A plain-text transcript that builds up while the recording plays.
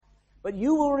But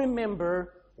you will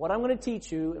remember what I'm going to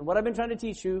teach you and what I've been trying to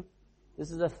teach you.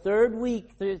 This is the third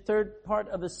week, the third part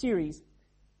of the series.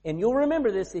 And you'll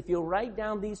remember this if you'll write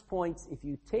down these points. If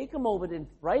you take a moment and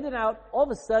write it out, all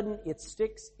of a sudden it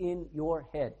sticks in your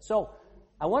head. So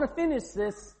I want to finish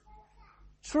this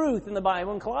truth in the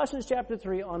Bible in Colossians chapter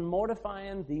 3 on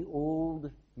mortifying the old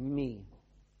me.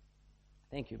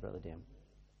 Thank you, Brother Dan.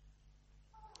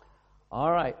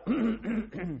 All right.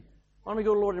 Why don't we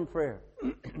go to Lord in prayer?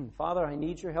 Father, I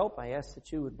need your help. I ask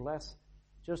that you would bless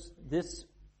just this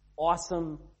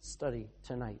awesome study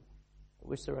tonight. I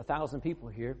wish there were 1,000 people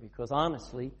here because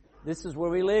honestly, this is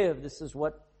where we live. This is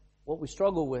what we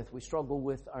struggle with. We struggle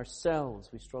with ourselves.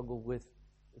 We struggle with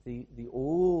the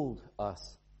old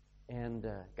us. And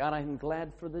God, I'm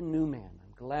glad for the new man.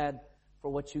 I'm glad for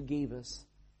what you gave us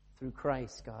through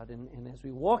Christ, God. And as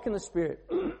we walk in the Spirit,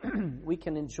 we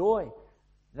can enjoy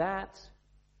that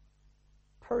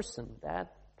person,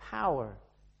 that power,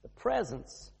 the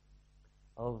presence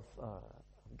of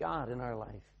God in our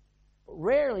life. But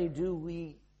rarely do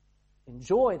we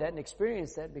enjoy that and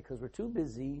experience that because we're too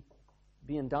busy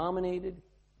being dominated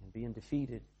and being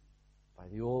defeated by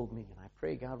the old me. And I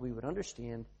pray, God, we would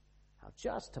understand how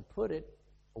just to put it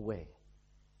away,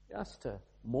 just to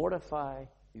mortify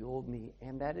the old me,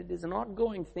 and that it is an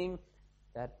ongoing thing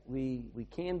that we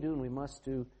can do and we must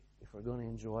do if we're going to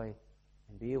enjoy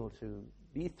and be able to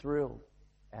be thrilled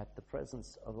at the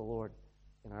presence of the Lord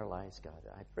in our lives, God.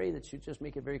 I pray that you just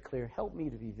make it very clear. Help me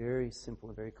to be very simple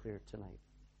and very clear tonight.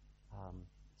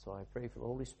 So I pray for the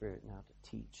Holy Spirit now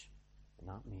to teach and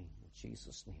not me. In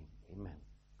Jesus' name, amen.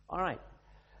 All right.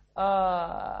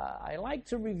 I like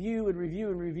to review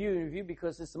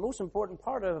because it's the most important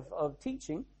part of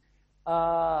teaching.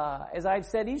 As I've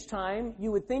said each time,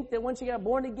 you would think that once you got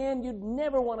born again, you'd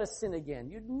never want to sin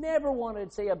again. You'd never want to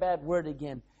say a bad word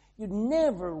again. You'd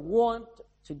never want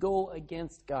to go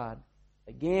against God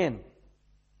again.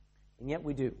 And yet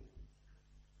we do.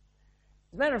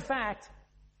 As a matter of fact,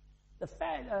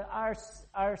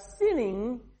 our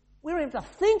sinning, we don't have to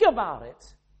think about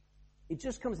it. It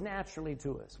just comes naturally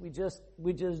to us. We just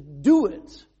do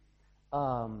it.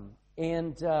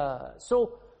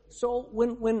 So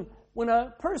when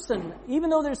a person, even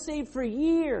though they're saved for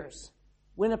years,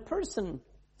 when a person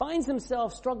finds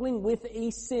himself struggling with a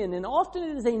sin, and often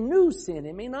it is a new sin.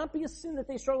 It may not be a sin that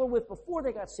they struggled with before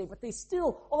they got saved, but they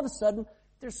still, all of a sudden,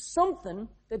 there's something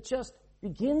that just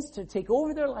begins to take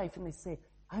over their life, and they say,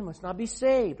 I must not be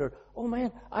saved, or, oh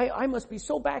man, I must be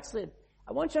so backslid.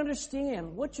 I want you to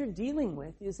understand what you're dealing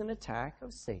with is an attack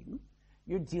of Satan.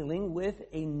 You're dealing with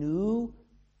a new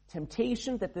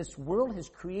temptation that this world has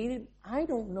created. I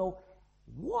don't know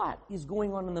what is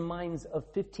going on in the minds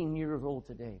of 15 years old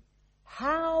today.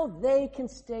 How they can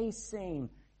stay sane.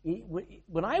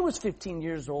 When I was 15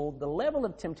 years old, the level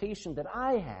of temptation that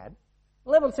I had,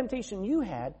 the level of temptation you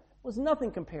had, was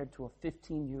nothing compared to a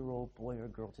 15-year-old boy or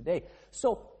girl today.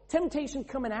 So temptation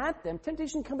coming at them,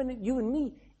 temptation coming at you and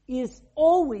me, is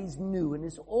always new and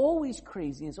is always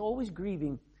crazy, is always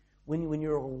grieving when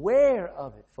you're aware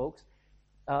of it, folks.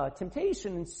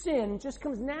 Temptation and sin just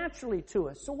comes naturally to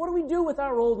us. So what do we do with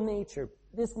our old nature?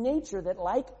 This nature that,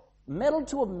 like metal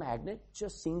to a magnet,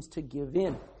 just seems to give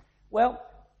in. Well,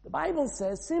 the Bible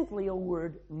says simply a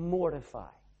word, mortify.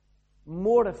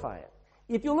 Mortify it.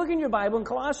 If you look in your Bible in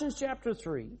Colossians chapter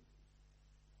 3,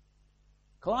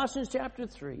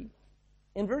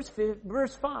 in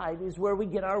verse 5 is where we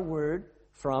get our word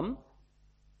from.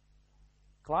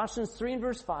 Colossians 3 and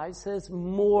verse 5 says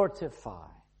mortify.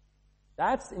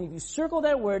 And if you circle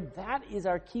that word, that is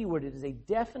our key word. It is a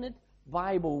definite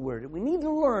Bible word. And we need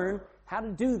to learn how to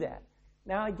do that.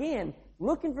 Now again,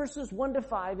 look in verses 1 to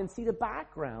 5 and see the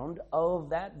background of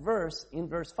that verse. In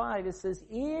verse 5 it says,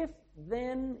 if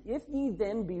ye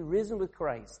then be risen with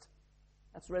Christ.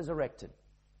 That's resurrected.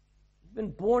 You've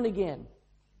been born again.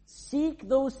 Seek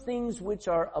those things which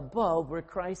are above, where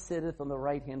Christ sitteth on the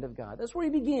right hand of God. That's where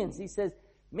he begins. He says,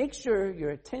 make sure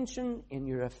your attention and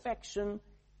your affection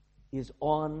is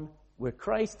on where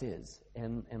Christ is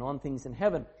and on things in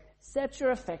heaven. Set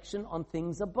your affection on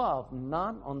things above,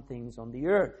 not on things on the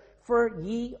earth. For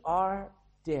ye are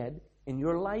dead, and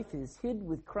your life is hid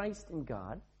with Christ in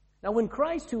God. Now when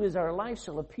Christ, who is our life,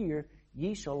 shall appear,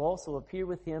 ye shall also appear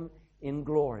with him in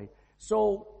glory.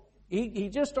 So he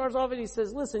just starts off and he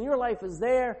says, listen, your life is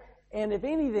there, and if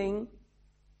anything,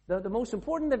 the most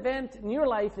important event in your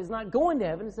life is not going to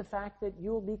heaven, it's the fact that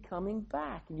you'll be coming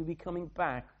back, and you'll be coming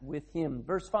back with him.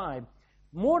 Verse 5,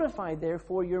 mortify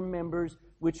therefore your members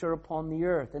which are upon the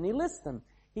earth. And he lists them.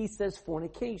 He says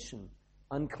fornication,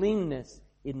 uncleanness,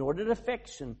 inordinate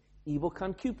affection, evil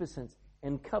concupiscence,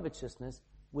 and covetousness,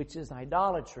 which is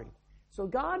idolatry. So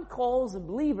God calls the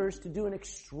believers to do an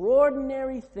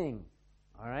extraordinary thing.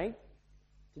 All right?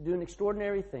 To do an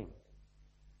extraordinary thing.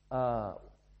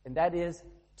 And that is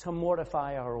to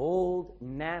mortify our old,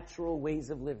 natural ways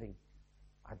of living.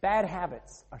 Our bad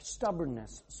habits, our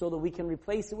stubbornness, so that we can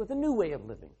replace it with a new way of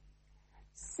living.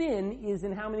 Sin is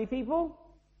in how many people?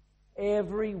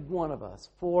 Every one of us.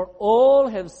 For all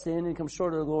have sinned and come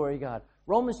short of the glory of God.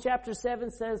 Romans chapter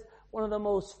 7 says, one of the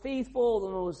most faithful, the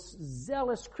most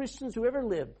zealous Christians who ever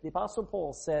lived, the Apostle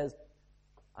Paul says,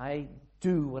 I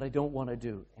do what I don't want to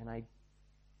do, and I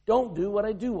don't do what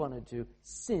I do want to do.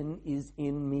 Sin is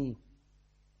in me.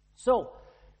 So,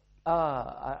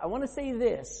 I want to say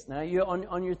this. Now, you're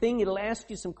on your thing, it'll ask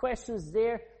you some questions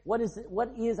there. What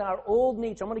is our old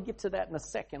nature? I'm going to get to that in a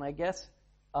second, I guess.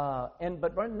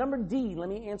 But number D, let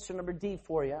me answer number D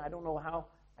for you. I don't know how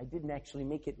I didn't actually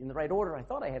make it in the right order. I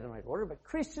thought I had it in the right order, but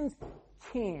Christians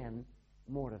can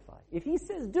mortify. If he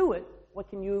says do it, what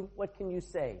can you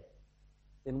say?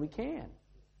 Then we can.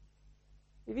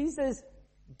 If he says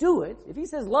do it, if he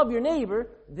says love your neighbor,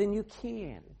 then you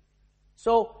can.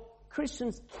 So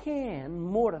Christians can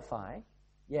mortify,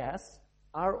 yes,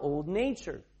 our old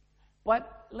nature. But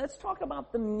let's talk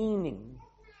about the meaning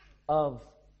of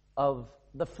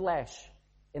the flesh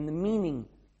and the meaning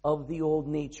of the old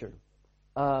nature.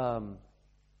 I'm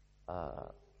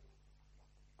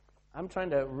trying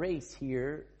to race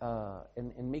here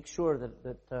and make sure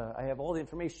that I have all the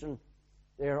information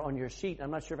there on your sheet.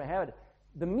 I'm not sure if I have it.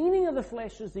 The meaning of the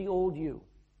flesh is the old you.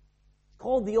 It's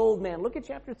called the old man. Look at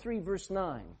chapter 3, verse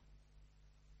 9.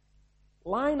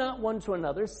 Lie not one to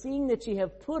another, seeing that ye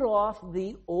have put off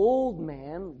the old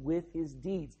man with his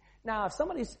deeds. Now, if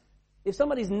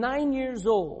somebody's 9 years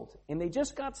old and they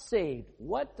just got saved,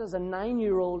 what does a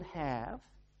 9-year-old have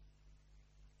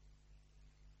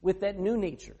with that new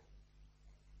nature?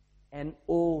 An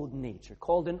old nature,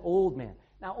 called an old man.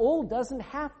 Now, old doesn't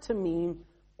have to mean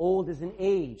old as an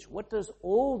age. What does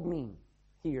old mean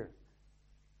here?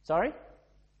 Sorry?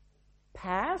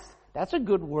 Past? That's a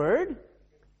good word.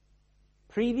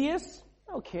 Previous?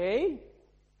 Okay.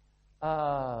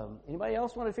 Anybody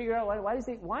else want to figure out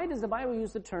why does the Bible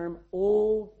use the term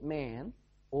old man,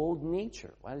 old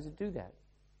nature? Why does it do that?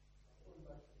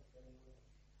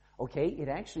 Okay, it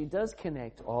actually does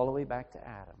connect all the way back to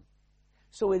Adam.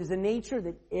 So it is a nature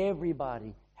that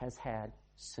everybody has had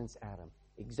since Adam.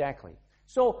 Exactly.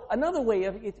 So another way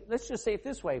of it, let's just say it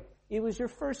this way, it was your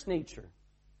first nature.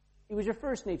 It was your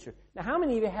first nature. Now, how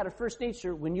many of you had a first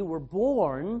nature when you were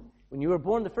born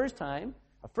the first time,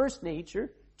 a first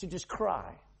nature to just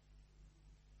cry?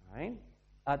 All right?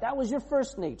 That was your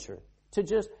first nature. To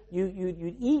just,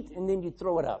 you'd eat and then you'd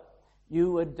throw it up.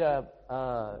 You would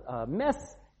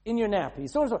mess in your nappy.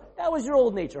 So. That was your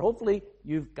old nature. Hopefully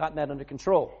you've gotten that under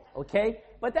control. Okay?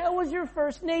 But that was your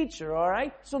first nature, all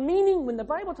right? So meaning when the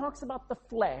Bible talks about the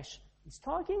flesh, it's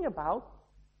talking about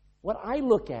what I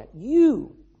look at,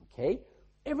 you, okay?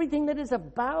 Everything that is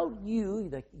about you,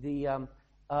 the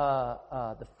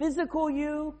physical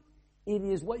you, it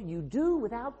is what you do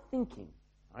without thinking,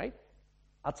 all right?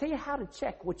 I'll tell you how to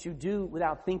check what you do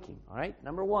without thinking, all right?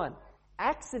 Number one,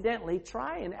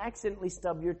 try and accidentally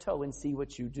stub your toe and see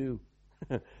what you do.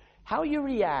 How you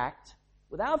react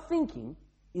without thinking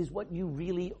is what you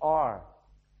really are.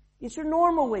 It's your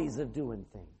normal ways of doing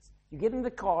things. You get in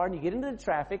the car and you get into the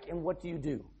traffic, and what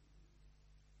do?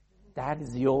 That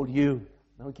is the old you,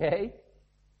 okay?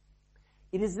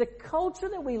 It is the culture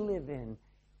that we live in.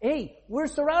 Hey, we're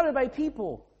surrounded by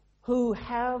people who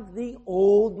have the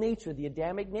old nature, the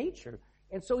Adamic nature.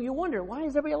 And so you wonder, why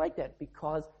is everybody like that?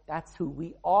 Because that's who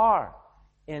we are.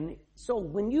 And so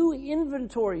when you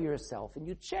inventory yourself and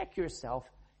you check yourself,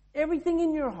 everything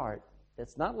in your heart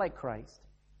that's not like Christ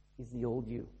is the old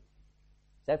you.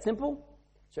 Is that simple?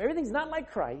 So everything's not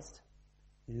like Christ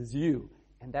is you.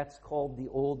 And that's called the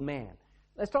old man.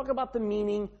 Let's talk about the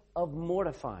meaning of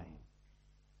mortifying.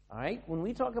 All right? When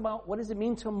we talk about what does it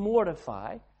mean to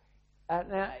mortify,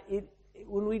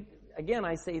 again,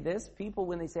 I say this, people,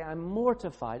 when they say, I'm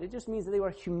mortified, it just means that they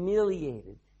were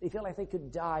humiliated. They feel like they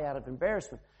could die out of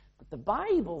embarrassment. But the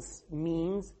Bible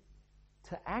means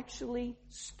to actually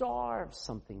starve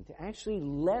something, to actually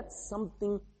let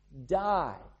something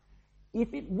die.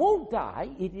 If it won't die,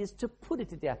 it is to put it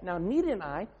to death. Now, Nita and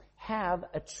I have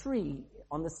a tree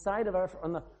on the side of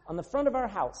on the front of our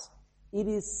house. It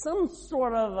is some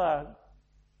sort of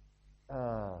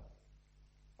a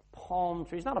palm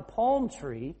tree. It's not a palm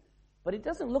tree, but it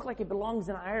doesn't look like it belongs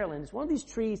in Ireland. It's one of these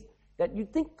trees that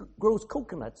you'd think grows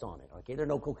coconuts on it. Okay, there are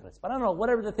no coconuts, but I don't know,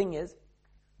 whatever the thing is.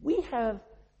 We have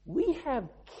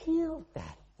killed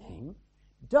that thing,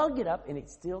 dug it up, and it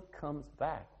still comes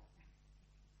back.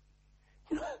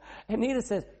 And Nita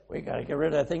says, we got to get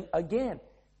rid of that thing again.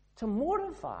 To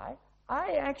mortify,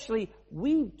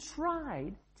 we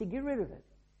tried to get rid of it.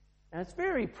 And it's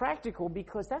very practical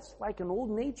because that's like an old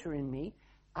nature in me.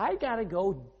 I got to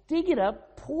go dig it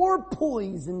up, pour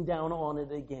poison down on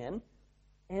it again,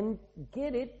 and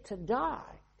get it to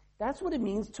die. That's what it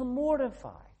means to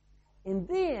mortify. And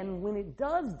then when it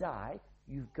does die,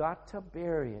 you've got to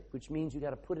bury it, which means you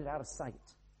got to put it out of sight.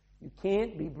 You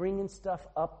can't be bringing stuff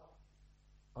up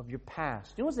of your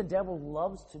past. You know what the devil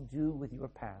loves to do with your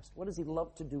past? What does he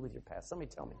love to do with your past?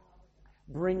 Somebody tell me.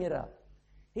 Bring it up.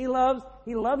 He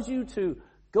loves you to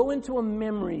go into a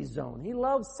memory zone. He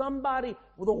loves somebody.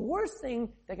 Well, the worst thing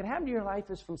that can happen to your life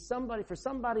is for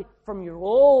somebody from your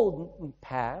old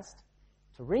past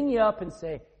to ring you up and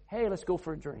say, hey, let's go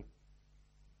for a drink.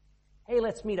 Hey,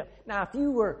 let's meet up. Now,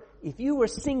 if you were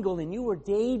single and you were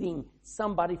dating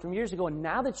somebody from years ago, and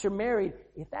now that you're married,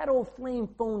 if that old flame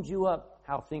phones you up,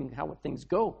 how would things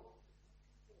go?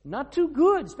 Not too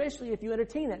good, especially if you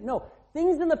entertain that. No,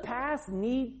 things in the past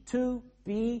need to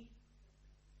be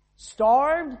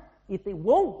starved. If they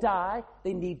won't die,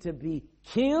 they need to be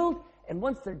killed. And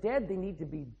once they're dead, they need to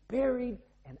be buried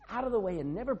and out of the way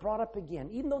and never brought up again.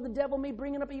 Even though the devil may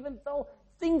bring it up, even though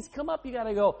things come up, you got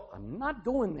to go, I'm not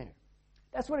going there.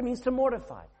 That's what it means to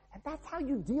mortify. And that's how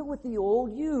you deal with the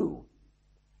old you.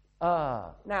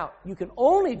 Now, you can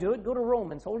only do it. Go to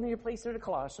Romans. Holding your place there to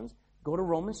Colossians. Go to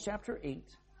Romans chapter 8.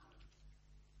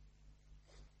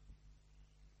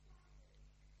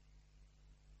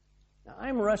 Now,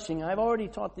 I'm rushing. I've already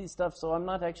taught these stuff, so I'm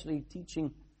not actually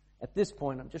teaching at this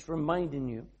point. I'm just reminding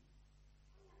you.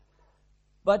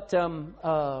 But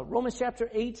Romans chapter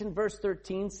 8 and verse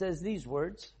 13 says these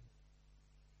words.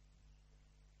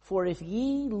 For if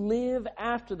ye live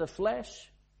after the flesh,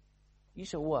 ye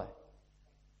shall what?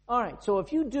 All right, so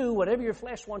if you do whatever your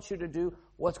flesh wants you to do,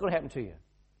 what's going to happen to you?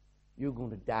 You're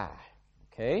going to die,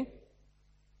 okay?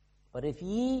 But if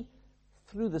ye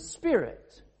through the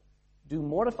Spirit do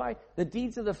mortify the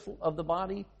deeds of the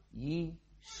body, ye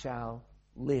shall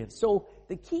live. So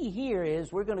the key here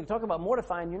is we're going to talk about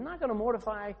mortifying. You're not going to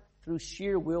mortify through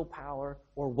sheer willpower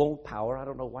or won't power. I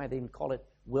don't know why they call it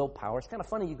willpower. It's kind of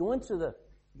funny. You go into the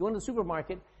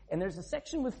supermarket, and there's a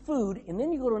section with food, and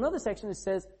then you go to another section that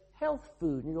says health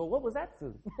food. And you go, what was that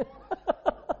food?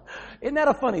 Isn't that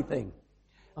a funny thing?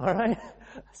 All right?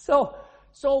 So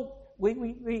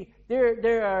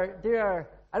there are,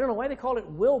 I don't know why they call it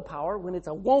willpower when it's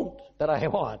a won't that I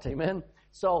want. Amen?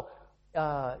 So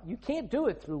you can't do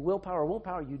it through willpower or won't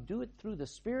power. You do it through the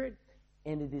Spirit,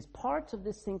 and it is part of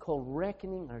this thing called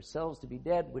reckoning ourselves to be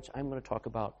dead, which I'm going to talk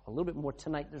about a little bit more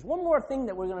tonight. There's one more thing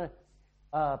that we're going to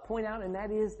point out, and that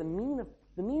is the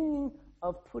meaning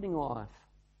of putting off.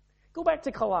 Go back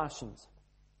to Colossians.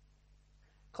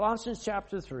 Colossians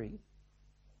chapter 3.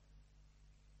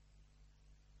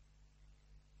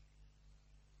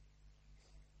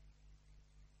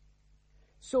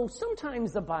 So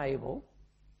sometimes the Bible,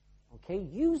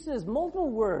 uses multiple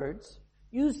words,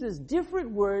 uses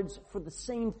different words for the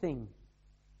same thing.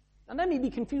 Now that may be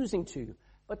confusing to you,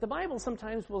 but the Bible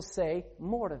sometimes will say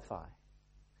mortify.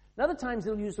 Another times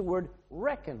it'll use the word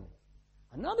reckon.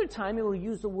 Another time it will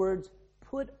use the words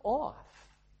put off.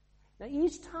 Now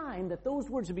each time that those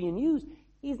words are being used,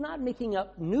 he's not making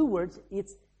up new words.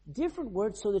 It's different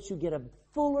words so that you get a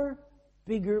fuller,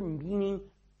 bigger meaning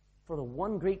for the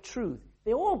one great truth.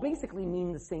 They all basically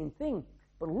mean the same thing.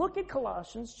 But look at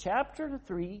Colossians chapter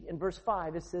 3 and verse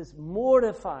 5. It says,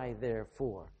 mortify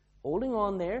therefore. Holding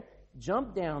on there,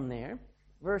 jump down there.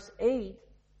 Verse 8,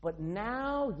 but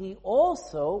now ye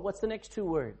also, what's the next two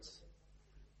words?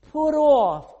 Put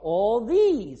off all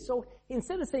these. So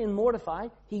instead of saying mortify,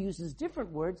 he uses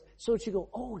different words so that you go,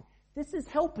 oh, this is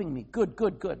helping me. Good.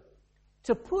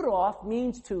 To put off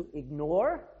means to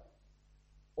ignore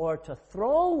or to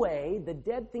throw away the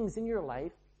dead things in your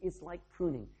life. Is like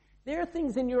pruning. There are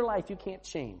things in your life you can't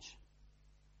change.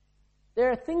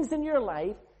 There are things in your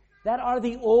life that are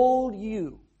the old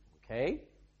you. Okay?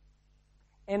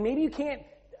 And maybe you can't,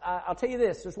 I'll tell you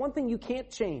this, there's one thing you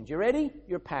can't change. You ready?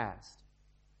 Your past.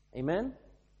 Amen?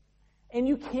 And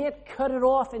you can't cut it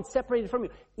off and separate it from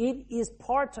you. It is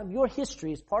part of your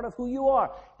history. It's part of who you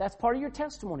are. That's part of your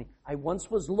testimony. I once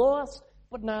was lost,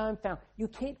 but now I'm found. You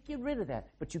can't get rid of that,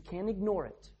 but you can't ignore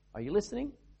it. Are you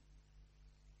listening?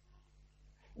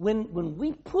 When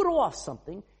we put off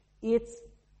something,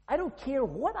 I don't care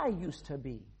what I used to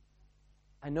be.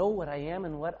 I know what I am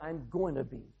and what I'm going to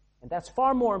be. And that's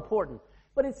far more important.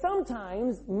 But it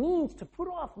sometimes means, to put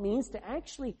off means to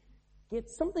actually get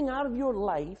something out of your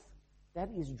life that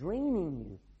is draining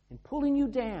you and pulling you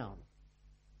down.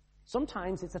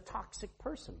 Sometimes it's a toxic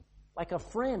person, like a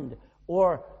friend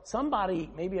or somebody,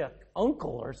 maybe an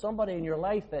uncle or somebody in your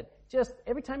life that just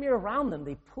every time you're around them,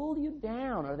 they pull you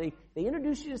down or they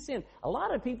introduce you to sin. A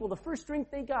lot of people, the first drink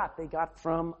they got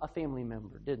from a family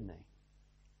member, didn't they?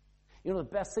 You know, the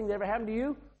best thing that ever happened to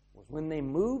you was when they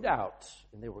moved out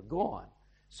and they were gone.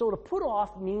 So to put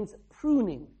off means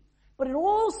pruning, but it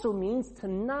also means to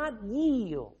not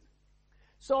yield.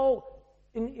 So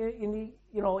in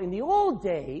the old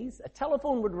days, a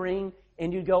telephone would ring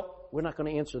and you'd go, we're not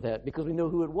going to answer that because we know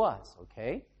who it was,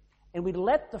 okay? And we'd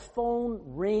let the phone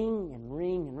ring and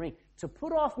ring and ring. To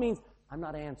put off means I'm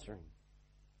not answering.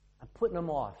 I'm putting them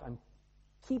off. I'm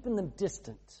keeping them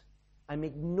distant. I'm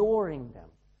ignoring them,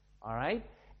 all right?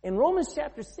 And Romans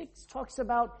chapter 6 talks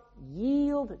about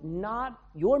yield not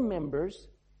your members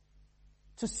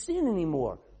to sin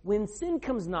anymore. When sin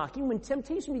comes knocking, when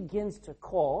temptation begins to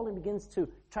call and begins to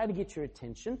try to get your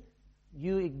attention,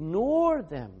 you ignore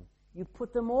them. You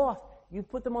put them off. You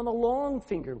put them on the long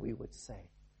finger, we would say.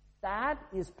 That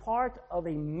is part of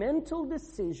a mental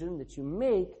decision that you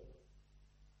make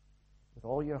with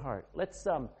all your heart. Let's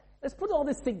put all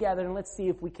this together and let's see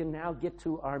if we can now get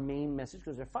to our main message,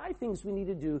 because there are 5 things we need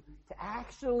to do to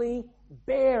actually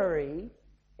bury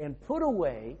and put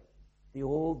away the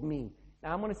old me.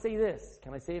 Now, I'm going to say this.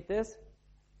 Can I say it this?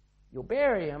 You'll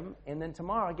bury him, and then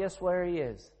tomorrow, guess where he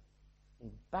is?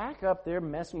 He's back up there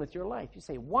messing with your life. You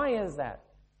say, why is that?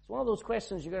 It's one of those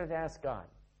questions you're going to have to ask God.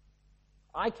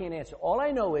 I can't answer. All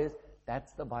I know is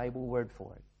that's the Bible word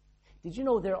for it. Did you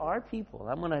know there are people,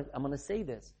 I'm going to say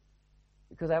this,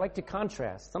 because I like to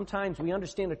contrast. Sometimes we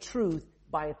understand a truth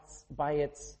by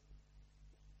its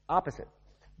opposite.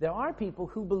 There are people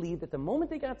who believe that the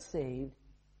moment they got saved,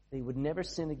 they would never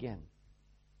sin again.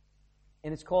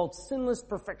 And it's called sinless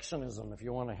perfectionism, if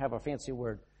you want to have a fancy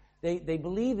word. They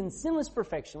believe in sinless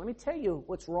perfection. Let me tell you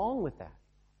what's wrong with that.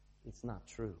 It's not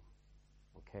true.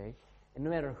 Okay? And no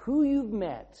matter who you've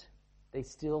met, they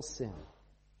still sin.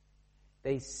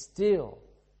 They still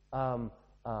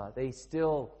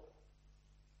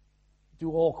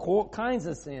do all kinds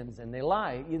of sins, and they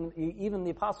lie. Even the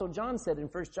Apostle John said in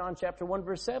 1 John chapter 1,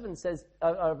 verse 7 says,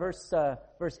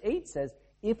 verse 8 says,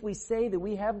 if we say that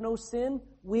we have no sin,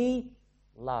 we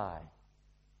lie,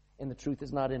 and the truth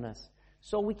is not in us.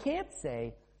 So we can't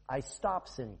say, I stop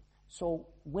sinning. So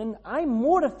when I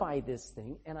mortify this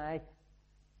thing, and I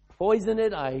poison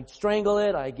it, I strangle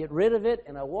it, I get rid of it,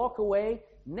 and I walk away,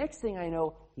 next thing I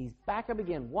know, he's back up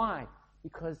again. Why?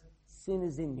 Because sin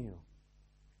is in you.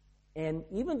 And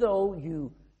even though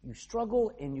you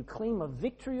struggle and you claim a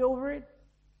victory over it,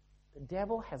 the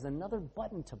devil has another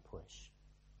button to push.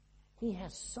 He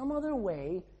has some other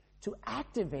way to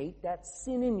activate that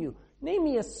sin in you. Name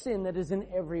me a sin that is in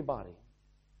everybody.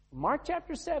 Mark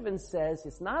chapter 7 says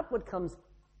it's not what comes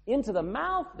into the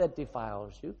mouth that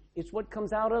defiles you, it's what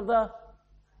comes out of the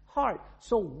heart.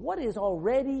 So what is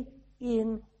already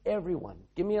in everyone?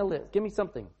 Give me a list. Give me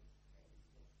something.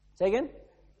 Say again?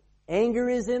 Anger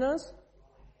is in us.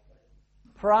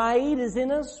 Pride is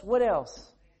in us. What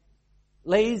else?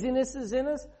 Laziness is in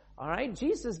us. All right,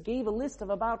 Jesus gave a list of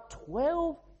about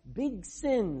 12 big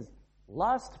sins.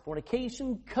 Lust,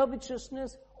 fornication,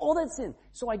 covetousness, all that sin.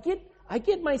 So I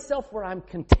get myself where I'm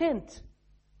content.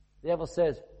 The devil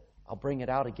says, I'll bring it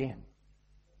out again.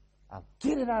 I'll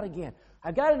get it out again.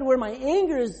 I've got it to where my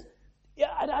anger is,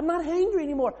 I'm not angry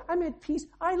anymore. I'm at peace.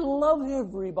 I love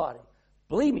everybody.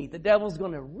 Believe me, the devil's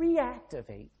going to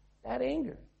reactivate that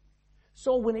anger.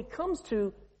 So when it comes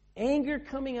to anger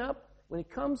coming up, when it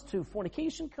comes to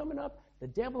fornication coming up, the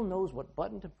devil knows what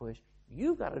button to push.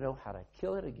 You've got to know how to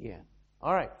kill it again.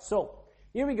 All right, so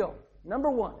here we go. Number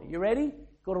 1, are you ready?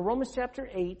 Go to Romans chapter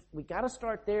 8. We got to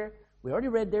start there. We already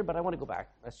read there, but I want to go back.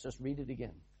 Let's just read it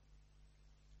again.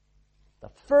 The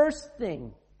first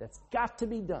thing that's got to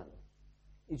be done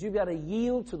is you've got to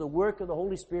yield to the work of the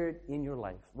Holy Spirit in your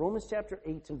life. Romans chapter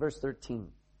 8 and verse 13.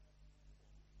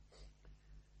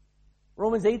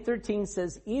 Romans 8:13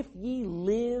 says, if ye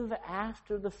live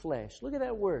after the flesh. Look at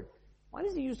that word. Why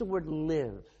does he use the word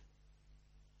live?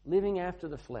 Living after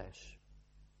the flesh.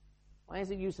 Why is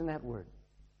it using that word?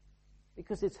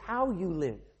 Because it's how you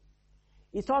live.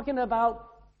 He's talking about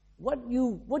what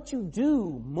you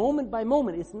do moment by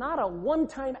moment. It's not a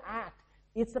one-time act.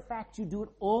 It's the fact you do it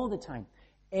all the time.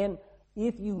 And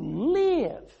if you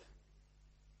live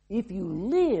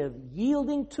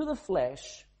yielding to the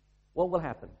flesh, what will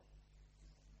happen?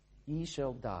 Ye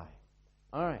shall die.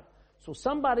 All right. So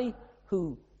somebody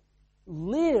who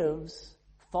lives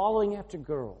following after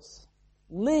girls,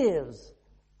 lives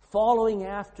following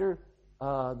after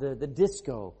the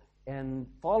disco, and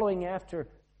following after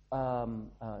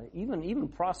even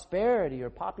prosperity or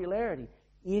popularity,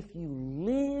 if you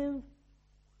live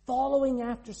following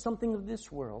after something of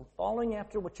this world, following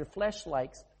after what your flesh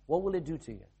likes, what will it do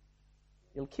to you?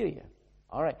 It'll kill you.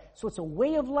 All right. So it's a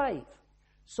way of life.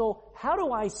 So how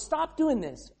do I stop doing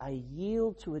this? I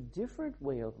yield to a different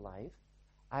way of life.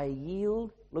 I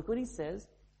yield, look what he says,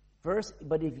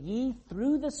 but if ye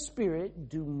through the Spirit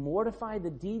do mortify the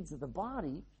deeds of the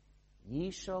body,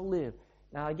 ye shall live.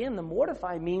 Now again, the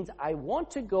mortify means I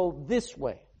want to go this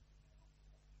way.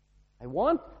 I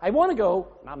want to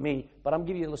go, not me, but I'm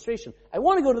giving you an illustration. I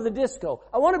want to go to the disco.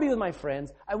 I want to be with my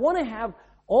friends. I want to have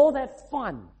all that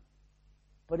fun.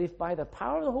 But if by the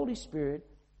power of the Holy Spirit,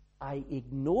 I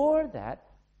ignore that,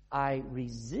 I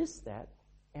resist that,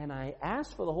 and I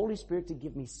ask for the Holy Spirit to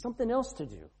give me something else to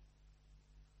do,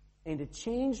 and to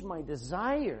change my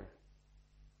desire,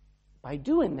 by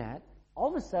doing that, all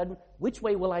of a sudden, which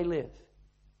way will I live?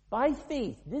 By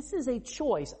faith. This is a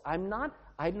choice. I'm not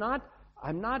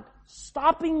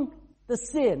stopping the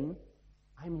sin.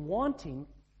 I'm wanting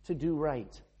to do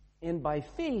right. And by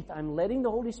faith, I'm letting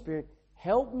the Holy Spirit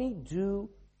help me do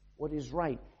what is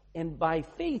right. And by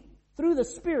faith, through the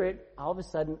Spirit, all of a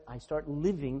sudden, I start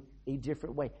living a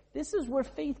different way. This is where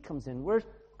faith comes in, where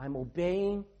I'm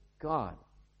obeying God.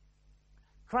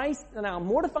 Christ, now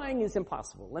mortifying is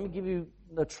impossible. Let me give you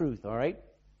the truth, all right?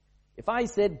 If I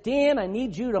said, Dan, I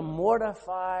need you to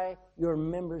mortify your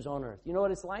members on earth. You know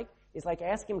what it's like? It's like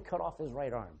asking him to cut off his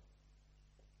right arm.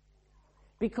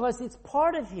 Because it's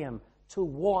part of him to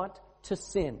want to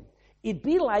sin. It'd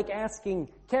be like asking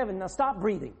Kevin, now stop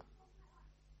breathing.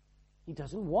 He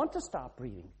doesn't want to stop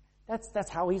breathing. That's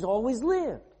how he's always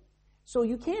lived. So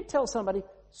you can't tell somebody,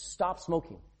 stop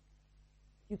smoking.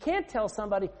 You can't tell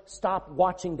somebody, stop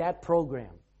watching that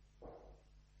program.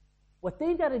 What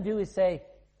they've got to do is say,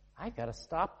 I've got to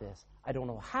stop this. I don't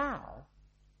know how.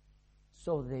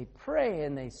 So they pray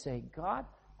and they say, God,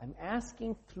 I'm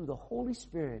asking through the Holy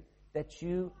Spirit that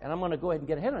you, and I'm going to go ahead and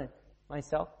get ahead of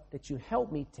myself, that you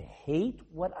help me to hate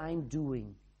what I'm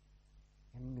doing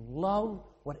and love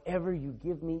whatever you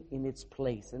give me in its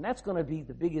place. And that's going to be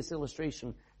the biggest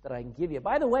illustration that I can give you.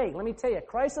 By the way, let me tell you,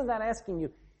 Christ is not asking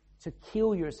you to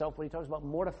kill yourself when he talks about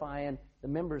mortifying the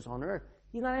members on earth.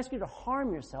 He's not asking you to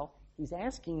harm yourself. He's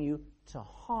asking you to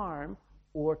harm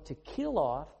or to kill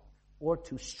off or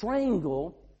to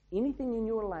strangle anything in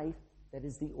your life that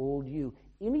is the old you.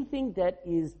 Anything that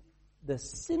is the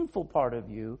sinful part of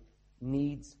you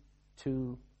needs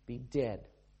to be dead.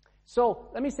 So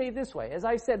let me say it this way. As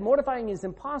I said, mortifying is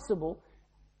impossible,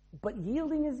 but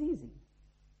yielding is easy.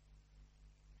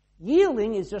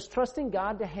 Yielding is just trusting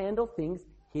God to handle things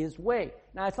His way.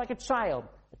 Now, it's like a child.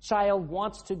 A child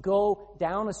wants to go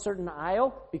down a certain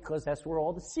aisle because that's where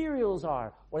all the cereals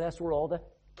are, or that's where all the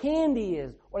candy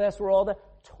is, or that's where all the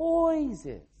toys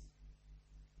is.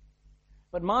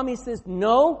 But mommy says,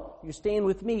 no, you're staying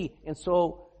with me. And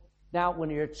so now when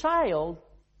you're a child,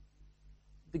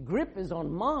 the grip is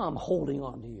on mom holding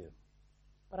on to you.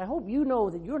 But I hope you know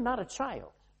that you're not a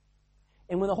child.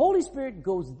 And when the Holy Spirit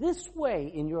goes this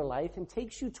way in your life and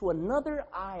takes you to another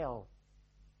aisle,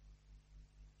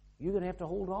 you're going to have to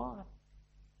hold on.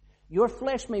 Your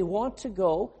flesh may want to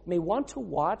go, may want to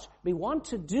watch, may want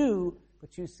to do,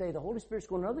 but you say, the Holy Spirit's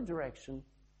going another direction.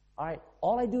 All right,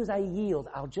 all I do is I yield.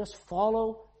 I'll just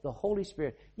follow the Holy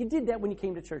Spirit. You did that when you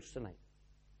came to church tonight.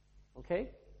 Okay?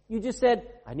 You just said,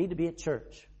 I need to be at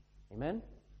church. Amen?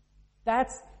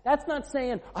 That's not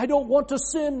saying, I don't want to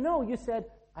sin. No, you said,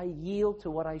 I yield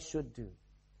to what I should do.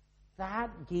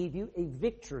 That gave you a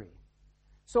victory.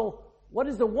 So, what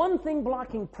is the one thing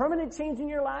blocking permanent change in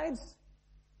your lives?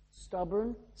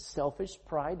 Stubborn, selfish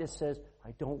pride that says,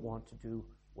 I don't want to do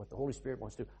what the Holy Spirit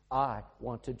wants to do. I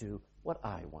want to do what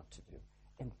I want to do.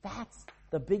 And that's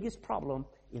the biggest problem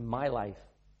in my life.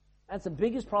 That's the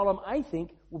biggest problem I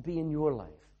think will be in your life.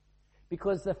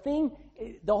 Because the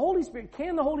Holy Spirit,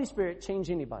 can the Holy Spirit change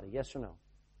anybody? Yes or no?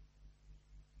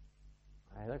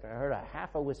 I heard a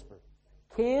half a whisper.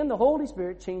 Can the Holy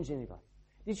Spirit change anybody?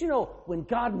 Did you know when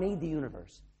God made the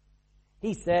universe,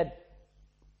 He said,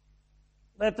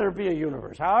 let there be a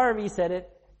universe. However He said it,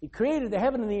 He created the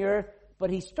heaven and the earth, but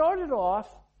He started off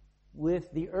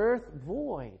with the earth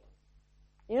void,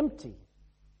 empty.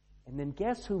 And then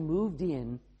guess who moved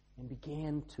in and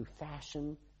began to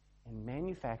fashion and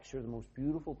manufacture the most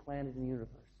beautiful planet in the universe?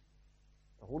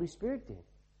 The Holy Spirit did.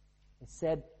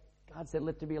 God said,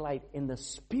 let there be light. And the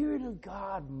Spirit of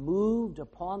God moved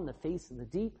upon the face of the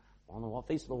deep, on the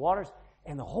face of the waters,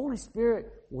 and the Holy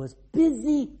Spirit was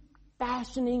busy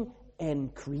fashioning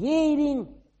and creating.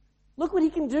 Look what He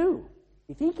can do.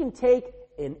 If He can take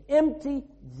an empty,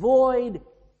 void,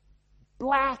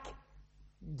 black,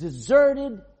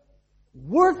 deserted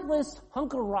worthless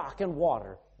hunk of rock and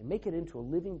water and make it into a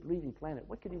living, breathing planet,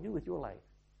 what could he do with your life?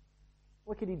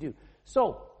 What could he do?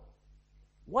 So,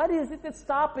 what is it that's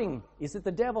stopping? Is it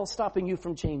the devil stopping you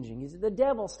from changing? Is it the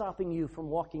devil stopping you from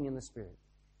walking in the Spirit?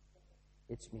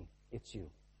 It's me. It's you.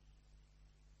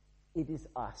 It is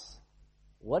us.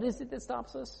 What is it that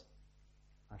stops us?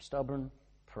 Our stubborn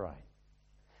pride.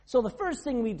 So the first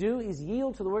thing we do is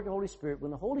yield to the work of the Holy Spirit.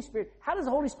 When the Holy Spirit, how does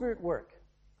the Holy Spirit work?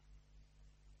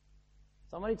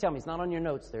 Somebody tell me, it's not on your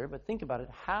notes there, but think about it.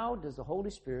 How does the Holy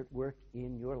Spirit work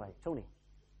in your life? Tony.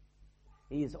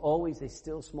 He is always a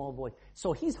still small voice.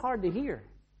 So he's hard to hear.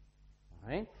 All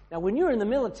right? Now when you're in the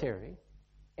military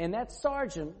and that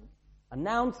sergeant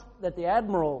announced that the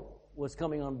admiral was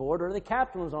coming on board or the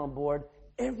captain was on board,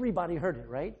 everybody heard it,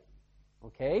 right?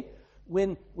 Okay?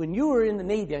 When you were in the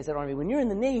Navy, I said Army, when you're in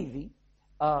the Navy,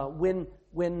 when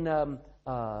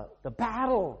the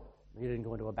battle, you didn't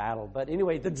go into a battle, but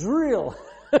anyway, the drill,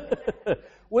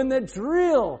 when the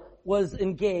drill was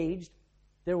engaged,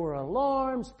 there were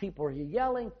alarms, people were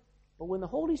yelling, but when the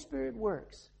Holy Spirit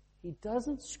works, He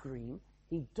doesn't scream,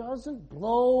 He doesn't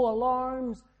blow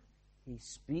alarms, He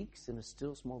speaks in a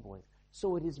still small voice.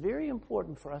 So it is very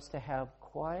important for us to have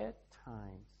quiet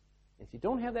times. If you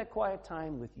don't have that quiet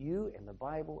time with you and the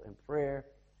Bible and prayer,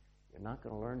 you're not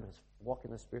going to learn to walk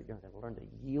in the Spirit. You're not going to learn to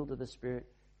yield to the Spirit.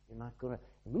 You're not going to...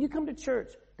 And when you come to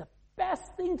church, the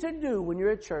best thing to do when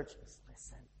you're at church is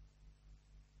listen.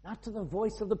 Not to the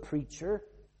voice of the preacher,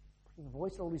 but to the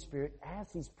voice of the Holy Spirit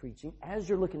as He's preaching, as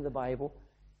you're looking at the Bible,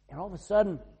 and all of a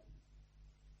sudden,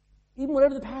 even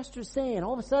whatever the pastor's saying,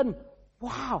 all of a sudden,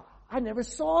 wow, I never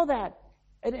saw that.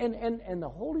 And the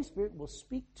Holy Spirit will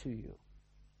speak to you.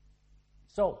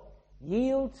 So,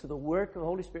 yield to the work of the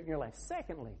Holy Spirit in your life.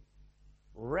 Secondly,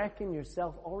 reckon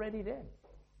yourself already dead.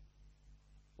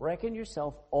 Reckon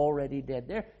yourself already dead.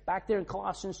 There, back there in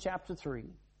Colossians chapter 3.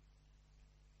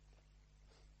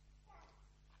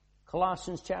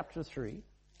 Colossians chapter 3.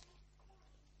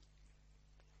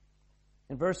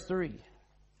 In verse 3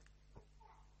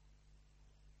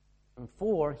 and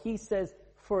 4, he says,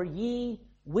 "For ye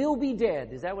will be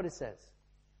dead." Is that what it says?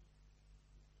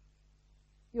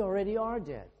 You already are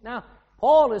dead. Now,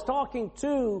 Paul is talking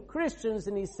to Christians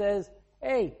and he says,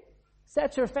 hey,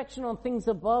 set your affection on things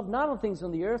above, not on things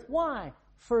on the earth. Why?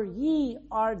 For ye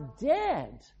are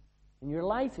dead, and your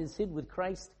life is hid with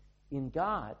Christ in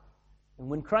God. And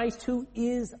when Christ, who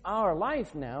is our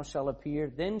life now, shall appear,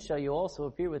 then shall you also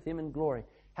appear with Him in glory.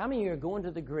 How many are going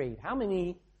to the grave? How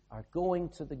many are going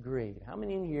to the grave? How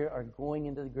many in here are going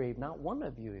into the grave? Not one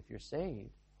of you if you're saved.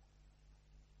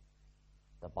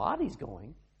 The body's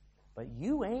going, but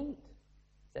you ain't.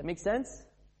 Does that make sense?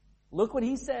 Look what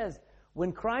he says.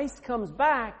 When Christ comes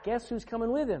back, guess who's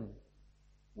coming with Him?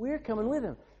 We're coming with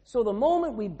Him. So the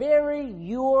moment we bury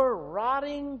your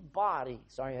rotting body,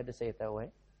 sorry I had to say it that way,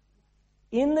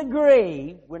 in the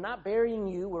grave, we're not burying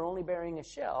you, we're only burying a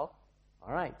shell.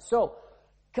 All right, so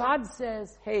God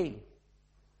says, hey,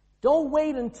 don't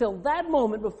wait until that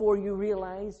moment before you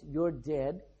realize you're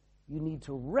dead. You need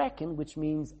to reckon, which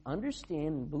means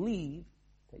understand and believe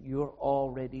that you're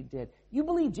already dead. You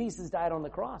believe Jesus died on the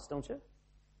cross, don't you?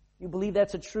 You believe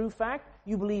that's a true fact?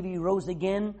 You believe He rose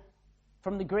again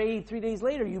from the grave 3 days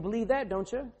later. You believe that, don't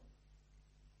you?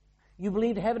 You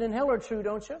believe heaven and hell are true,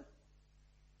 don't you?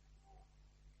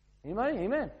 Anybody?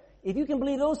 Amen. If you can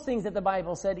believe those things that the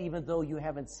Bible said, even though you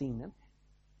haven't seen them,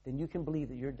 then you can believe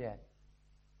that you're dead.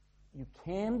 You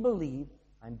can believe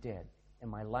I'm dead, and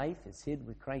my life is hid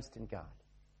with Christ in God.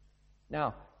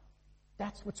 Now,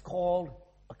 that's what's called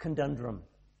a conundrum.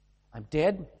 I'm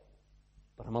dead,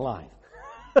 but I'm alive.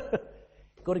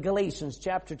 Go to Galatians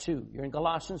chapter 2. You're in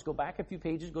Galatians, go back a few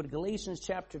pages, go to Galatians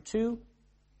chapter 2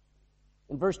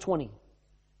 and verse 20.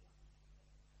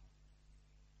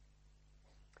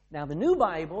 Now the new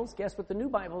Bibles, guess what the new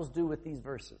Bibles do with these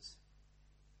verses?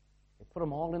 They put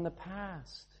them all in the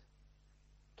past.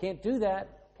 Can't do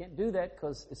that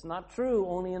because it's not true,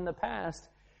 only in the past.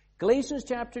 Galatians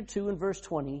chapter 2 and verse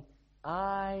 20,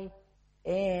 I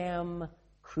am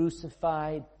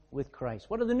crucified with Christ.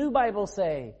 What do the new Bibles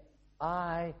say?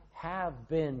 I have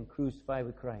been crucified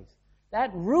with Christ. That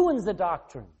ruins the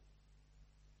doctrine.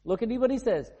 Look at what he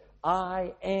says.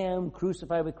 I am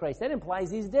crucified with Christ. That implies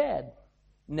he's dead.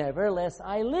 Nevertheless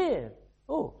I live.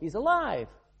 Oh, he's alive.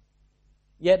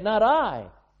 Yet not I.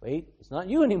 Wait, it's not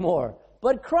you anymore.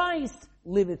 But Christ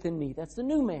liveth in me. That's the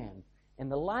new man.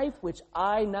 And the life which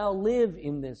I now live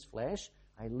in this flesh,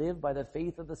 I live by the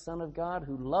faith of the Son of God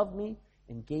who loved me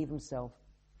and gave Himself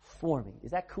for me.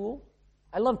 Is that cool?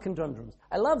 I love conundrums.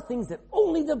 I love things that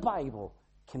only the Bible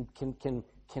can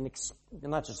can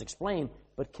not just explain,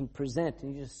 but can present,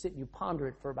 and you just sit and you ponder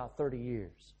it for about 30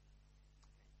 years.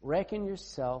 Reckon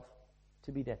yourself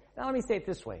to be dead. Now let me say it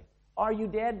this way. Are you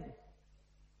dead?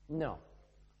 No.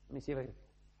 Let me see if I can.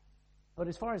 But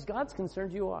as far as God's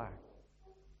concerned, you are.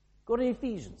 Go to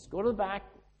Ephesians. Go to the back.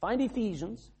 Find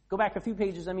Ephesians. Go back a few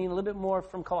pages, a little bit more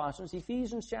from Colossians.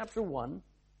 Ephesians chapter 1.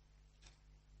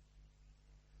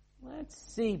 Let's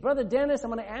see. Brother Dennis,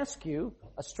 I'm going to ask you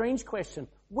a strange question.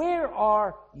 Where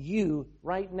are you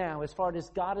right now as far as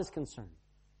God is concerned?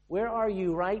 Where are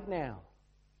you right now?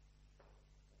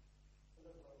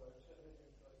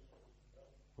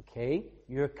 Okay,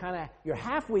 you're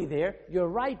halfway there. You're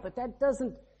right, but that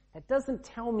doesn't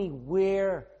tell me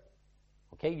where.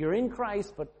 Okay, you're in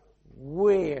Christ, but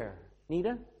where?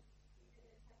 Nita?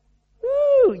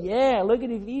 Woo, yeah, look at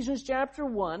Ephesians chapter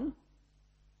 1,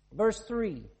 verse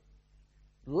 3.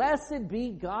 Blessed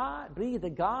be the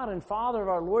God and Father of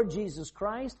our Lord Jesus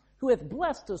Christ, who hath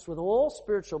blessed us with all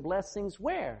spiritual blessings,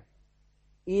 where?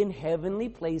 In heavenly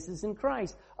places in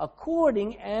Christ,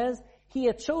 according as He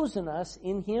hath chosen us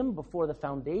in Him before the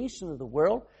foundation of the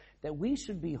world, that we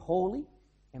should be holy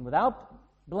and without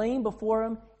blame before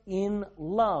Him in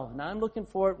love. Now I'm looking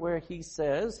for it where He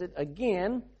says it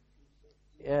again,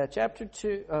 chapter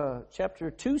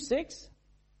 2, 6.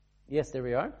 Yes, there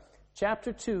we are.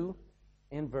 Chapter 2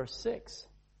 and verse 6.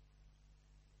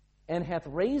 And hath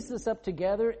raised us up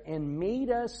together and made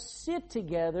us sit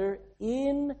together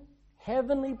in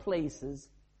heavenly places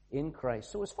in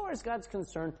Christ. So as far as God's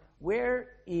concerned, where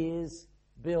is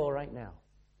Bill right now?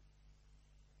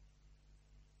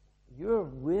 You're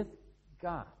with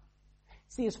God.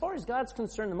 See, as far as God's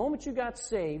concerned, the moment you got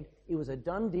saved, it was a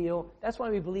done deal. That's why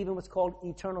we believe in what's called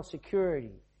eternal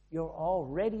security. You're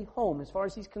already home as far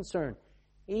as He's concerned.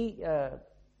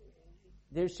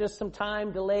 There's just some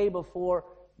time delay before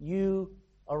you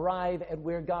arrive at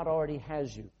where God already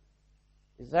has you.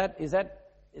 Is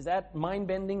that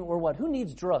mind-bending or what? Who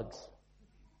needs drugs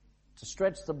to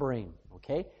stretch the brain?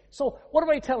 Okay? So, what am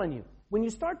I telling you? When you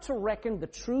start to reckon the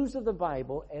truths of the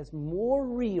Bible as more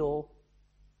real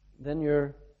than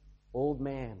your old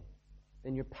man,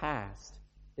 than your past,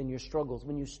 than your struggles,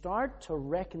 when you start to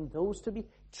reckon those to be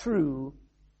true,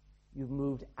 you've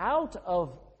moved out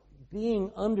of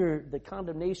being under the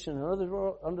condemnation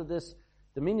and under this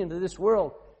dominion of this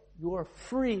world. You are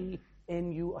free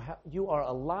and you are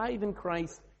alive in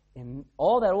Christ, and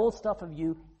all that old stuff of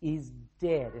you is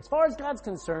dead. As far as God's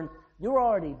concerned, you're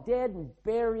already dead and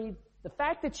buried. The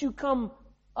fact that you come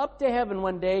up to heaven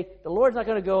one day, the Lord's not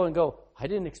going to go, I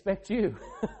didn't expect you.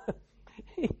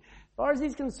 As far as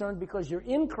He's concerned, because you're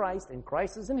in Christ and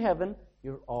Christ is in heaven,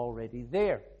 you're already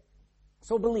there.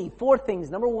 So believe 4 things.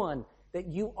 Number 1, that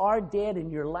you are dead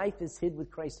and your life is hid with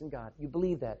Christ in God. You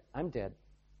believe that. I'm dead.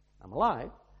 I'm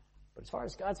alive. But as far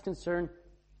as God's concerned,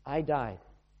 I died.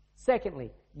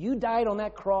 Secondly, you died on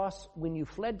that cross when you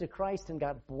fled to Christ and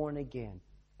got born again.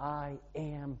 I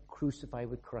am crucified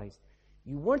with Christ.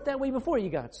 You weren't that way before you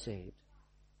got saved.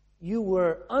 You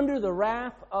were under the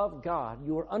wrath of God.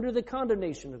 You were under the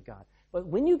condemnation of God. But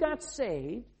when you got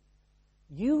saved,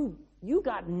 you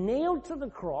got nailed to the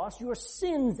cross. Your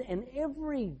sins and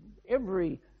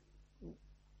every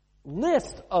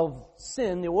list of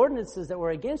sin, the ordinances that were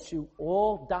against you,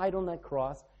 all died on that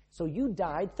cross. So you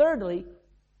died. Thirdly,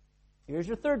 here's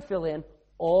your third fill-in.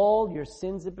 All your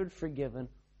sins have been forgiven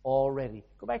already.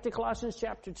 Go back to Colossians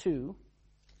chapter 2.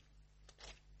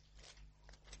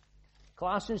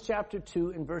 Colossians chapter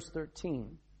 2 and verse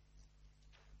 13.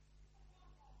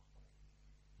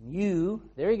 You,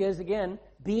 there he is again,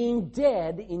 being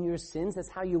dead in your sins, that's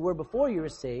how you were before you were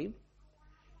saved,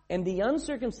 and the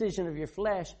uncircumcision of your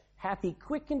flesh hath He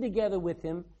quickened together with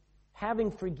Him, having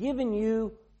forgiven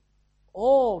you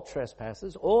all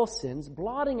trespasses, all sins,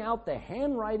 blotting out the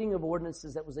handwriting of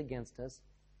ordinances that was against us,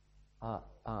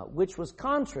 which was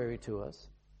contrary to us,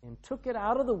 and took it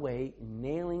out of the way,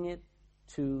 nailing it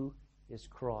to His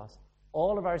cross.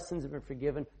 All of our sins have been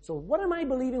forgiven. So what am I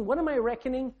believing? What am I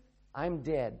reckoning? I'm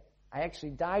dead. I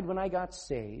actually died when I got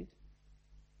saved,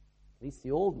 at least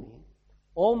the old me.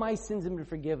 All my sins have been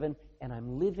forgiven, and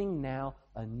I'm living now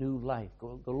a new life.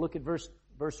 Go look at verse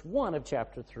 1 of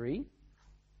chapter 3.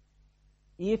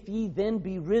 If ye then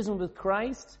be risen with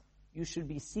Christ, you should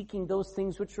be seeking those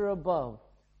things which are above,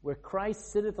 where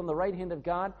Christ sitteth on the right hand of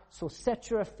God. So set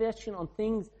your affection on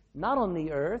things not on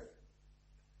the earth.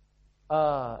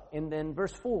 And then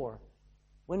verse 4.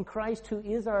 When Christ, who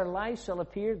is our life, shall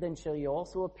appear, then shall ye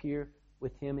also appear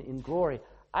with Him in glory.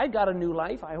 I got a new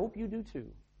life. I hope you do too.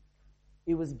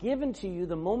 It was given to you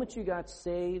the moment you got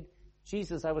saved.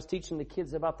 Jesus, I was teaching the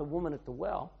kids about the woman at the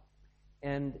well,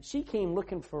 and she came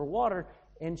looking for water,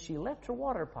 and she left her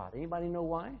water pot. Anybody know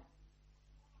why?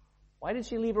 Why did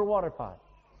she leave her water pot?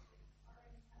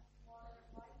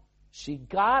 She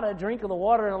got a drink of the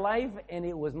water of life, and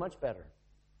it was much better.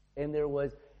 And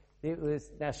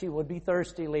now she would be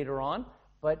thirsty later on,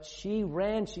 but she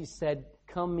ran, she said,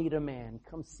 come meet a man,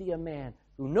 come see a man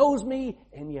who knows me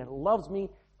and yet loves me.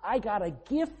 I got a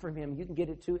gift from him. You can get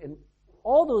it too. And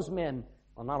all those men,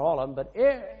 well, not all of them, but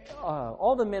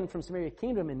all the men from Samaria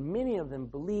came to him, and many of them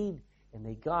believed, and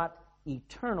they got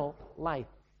eternal life.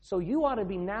 So you ought to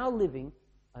be now living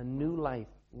a new life.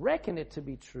 Reckon it to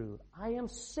be true. I am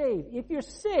saved. If you're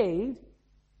saved,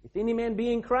 if any man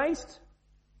be in Christ,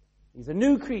 he's a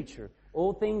new creature.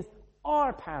 Old things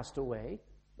are passed away.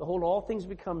 Behold, all things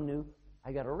become new.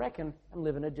 I got to reckon I'm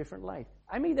living a different life.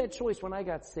 I made that choice when I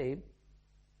got saved.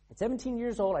 At 17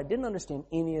 years old, I didn't understand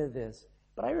any of this.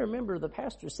 But I remember the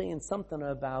pastor saying something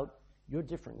about, you're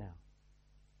different now.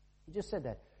 He just said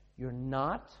that. You're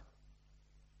not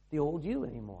the old you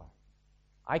anymore.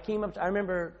 I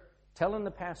remember telling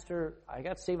the pastor, I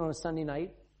got saved on a Sunday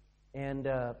night,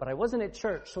 but I wasn't at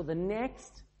church. So the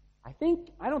next, I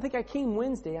don't think I came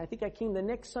Wednesday. I think I came the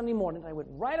next Sunday morning. I went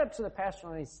right up to the pastor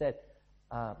and I said,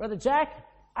 Brother Jack,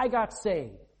 I got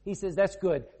saved. He says, that's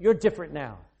good. You're different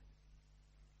now.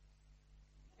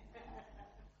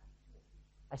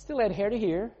 I still had hair to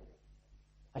here.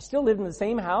 I still lived in the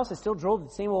same house. I still drove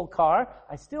the same old car.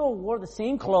 I still wore the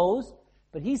same clothes.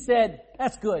 But he said,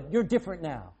 that's good. You're different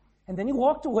now. And then he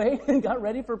walked away and got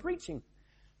ready for preaching.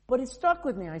 But it stuck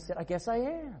with me. I said, I guess I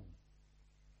am.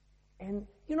 And,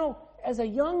 as a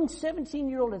young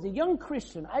 17-year-old, as a young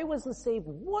Christian, I wasn't saved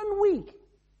 1 week.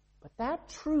 But that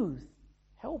truth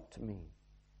helped me.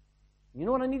 You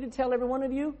know what I need to tell every one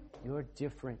of you? You're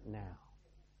different now.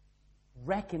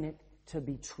 Reckon it to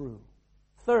be true.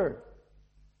 Third,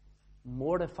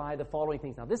 mortify the following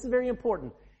things. Now, this is very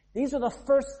important. These are the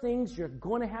first things you're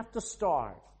going to have to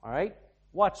starve. All right?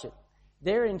 Watch it.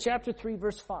 There in chapter 3,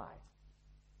 verse 5.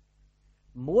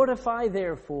 Mortify,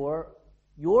 therefore,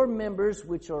 your members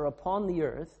which are upon the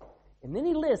earth. And then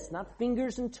he lists, not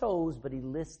fingers and toes, but he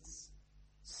lists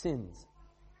sins.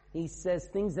 He says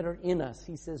things that are in us.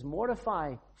 He says,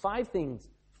 mortify 5 things: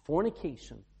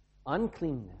 fornication,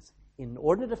 uncleanness,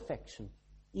 inordinate affection,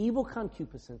 evil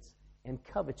concupiscence, and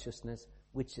covetousness,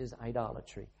 which is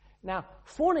idolatry. Now,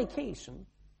 fornication,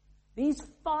 these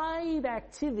 5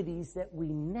 activities that we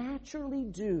naturally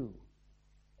do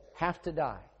have to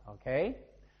die, okay?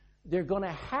 They're going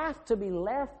to have to be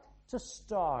left to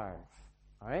starve.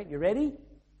 All right, you ready?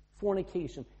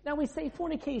 Fornication. Now, we say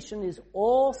fornication is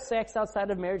all sex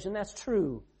outside of marriage, and that's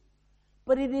true.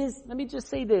 But it is, let me just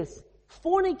say this,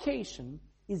 fornication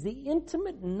is the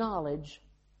intimate knowledge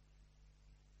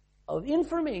of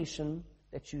information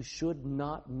that you should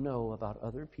not know about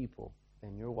other people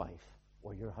than your wife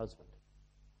or your husband.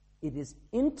 It is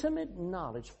intimate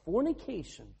knowledge,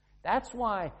 fornication. That's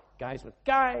why guys with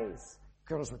guys,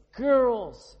 girls with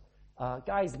girls,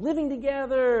 guys living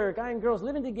together, guy and girls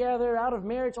living together, out of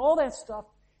marriage, all that stuff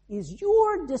is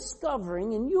you're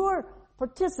discovering and you're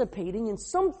participating in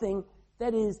something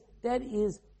that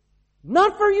is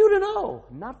not for you to know,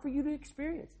 not for you to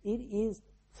experience. It is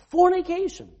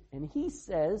fornication. And he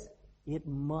says it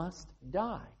must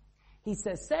die. He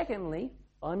says, secondly,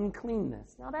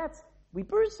 uncleanness. Now we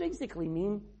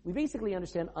basically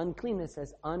understand uncleanness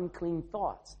as unclean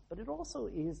thoughts, but it also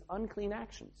is unclean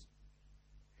actions.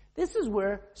 This is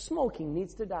where smoking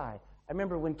needs to die. I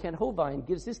remember when Ken Hovind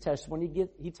gives his testimony,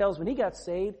 he tells when he got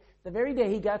saved, the very day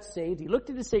he got saved, he looked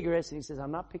at his cigarettes and he says,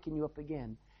 I'm not picking you up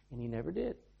again. And he never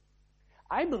did.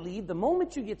 I believe the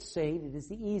moment you get saved, it is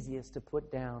the easiest to put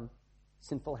down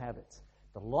sinful habits.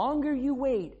 The longer you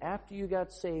wait after you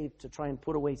got saved to try and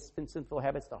put away sinful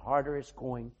habits, the harder it's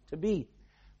going to be.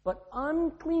 But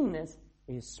uncleanness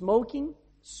is smoking,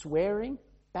 swearing,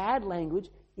 bad language.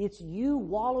 It's you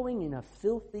wallowing in a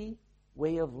filthy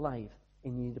way of life,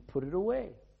 and you need to put it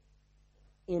away.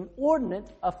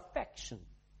 Inordinate affection.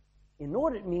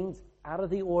 Inordinate means out of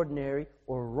the ordinary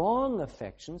or wrong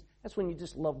affections. That's when you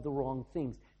just love the wrong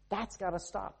things. That's got to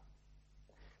stop.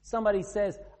 Somebody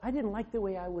says, I didn't like the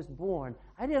way I was born.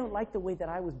 I didn't like the way that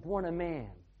I was born a man.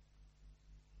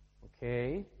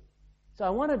 Okay? So I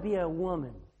want to be a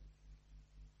woman.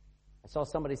 I saw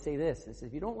somebody say this. It says,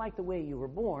 if you don't like the way you were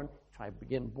born, try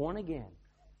getting born again.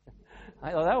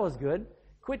 I thought that was good.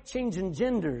 Quit changing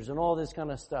genders and all this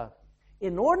kind of stuff.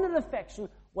 Inordinate affection,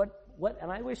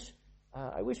 and I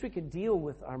wish we could deal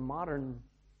with our modern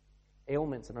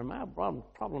ailments and our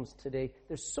problems today.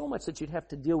 There's so much that you'd have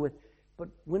to deal with. But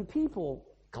when people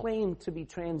claim to be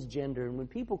transgender and when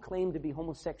people claim to be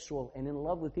homosexual and in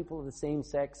love with people of the same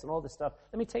sex and all this stuff,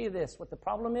 let me tell you this, what the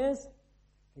problem is,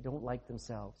 they don't like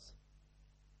themselves.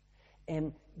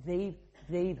 And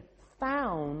they've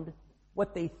found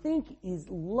what they think is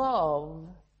love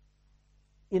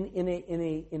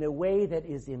in a way that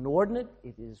is inordinate,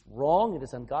 it is wrong, it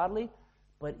is ungodly,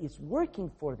 but it's working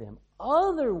for them.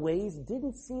 Other ways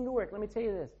didn't seem to work. Let me tell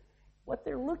you this. What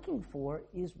they're looking for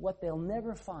is what they'll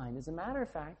never find. As a matter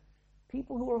of fact,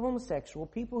 people who are homosexual,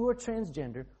 people who are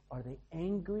transgender, are the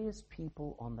angriest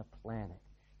people on the planet.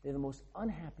 They're the most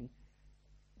unhappy.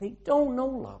 They don't know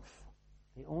love.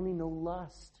 They only know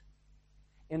lust.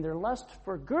 And their lust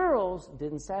for girls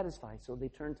didn't satisfy, so they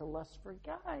turned to lust for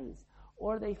guys.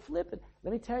 Or they flip it.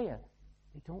 Let me tell you,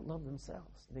 they don't love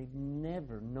themselves. They've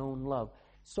never known love.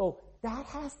 So that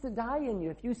has to die in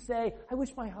you. If you say, I wish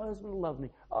my husband loved me.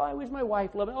 Oh, I wish my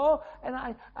wife loved me. Oh, and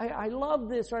I love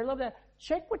this or I love that.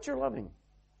 Check what you're loving.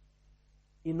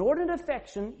 Inordinate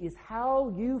affection is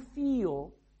how you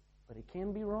feel, but it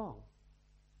can be wrong.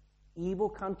 Evil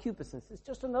concupiscence is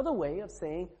just another way of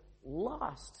saying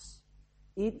lusts.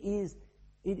 It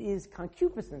is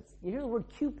concupiscence. You hear the word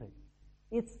Cupid.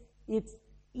 It's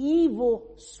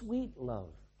evil, sweet love.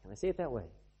 Can I say it that way?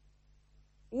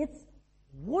 It's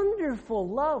wonderful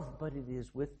love, but it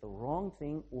is with the wrong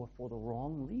thing or for the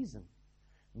wrong reason.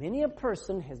 Many a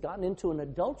person has gotten into an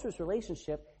adulterous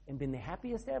relationship and been the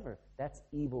happiest ever. That's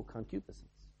evil concupiscence.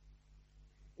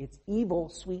 It's evil,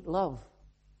 sweet love.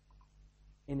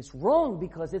 And it's wrong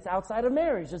because it's outside of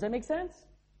marriage. Does that make sense?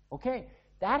 Okay,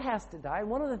 that has to die.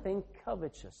 One other thing,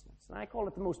 covetousness. And I call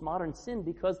it the most modern sin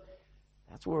because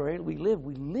that's where we live.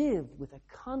 We live with a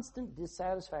constant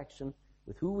dissatisfaction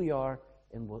with who we are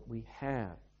and what we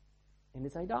have. And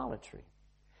it's idolatry.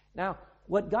 Now,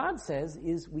 what God says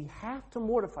is we have to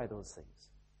mortify those things.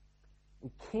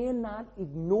 We cannot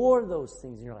ignore those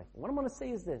things in your life. What I'm going to say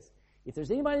is this. If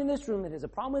there's anybody in this room that has a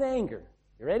problem with anger,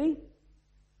 you ready?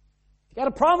 If you got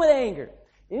a problem with anger,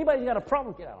 anybody's got a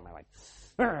problem, get out of my life.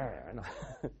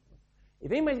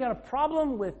 If anybody's got a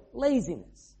problem with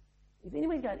laziness, if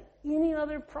anybody's got any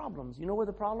other problems, you know where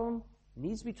the problem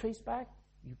needs to be traced back?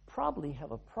 You probably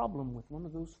have a problem with one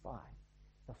of those 5.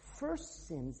 The first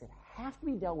sins that have to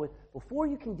be dealt with before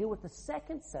you can deal with the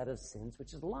second set of sins,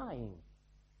 which is lying.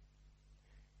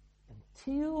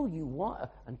 Until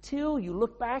you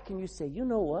look back and you say, you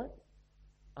know what?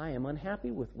 I am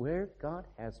unhappy with where God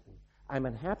has me. I'm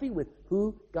unhappy with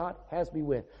who God has me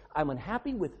with. I'm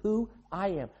unhappy with who I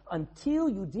am. Until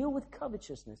you deal with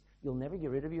covetousness, you'll never get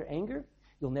rid of your anger.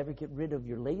 You'll never get rid of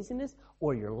your laziness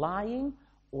or your lying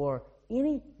or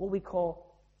any what we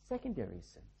call secondary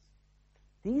sins.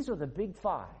 These are the big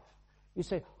 5. You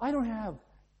say, I don't have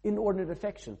inordinate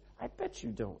affection. I bet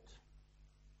you don't.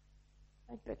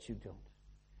 I bet you don't.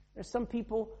 There's some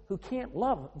people who can't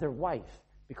love their wife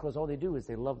because all they do is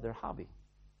they love their hobby.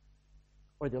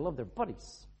 Or they love their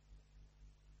buddies.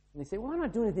 And they say, well, I'm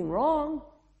not doing anything wrong.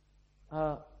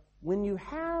 When you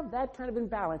have that kind of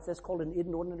imbalance, that's called an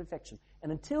inordinate affection.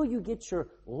 And until you get your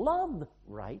love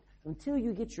right, until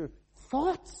you get your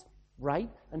thoughts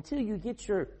right, until you get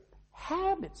your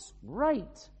habits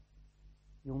right,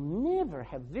 you'll never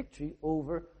have victory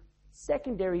over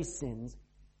secondary sins,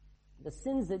 the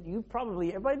sins that you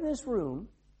everybody in this room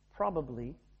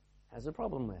probably has a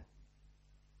problem with.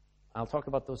 I'll talk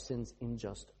about those sins in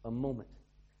just a moment.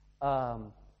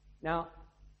 Now,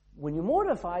 when you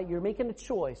mortify, you're making a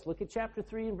choice. Look at chapter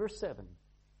 3 and verse 7.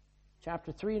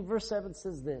 Chapter 3 and verse 7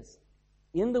 says this,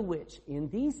 in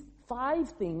these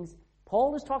 5 things,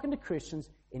 Paul is talking to Christians,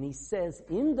 and he says,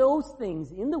 in those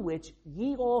things, in the which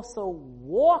ye also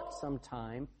walked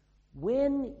sometime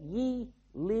when ye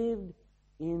lived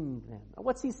in them. Now,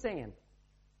 what's he saying?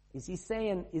 Is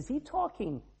he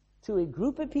talking to a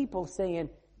group of people saying,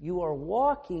 you are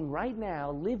walking right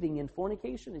now, living in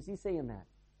fornication? Is he saying that?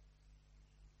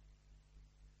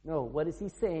 No. What is he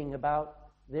saying about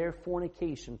their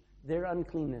fornication, their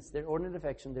uncleanness, their inordinate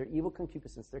affection, their evil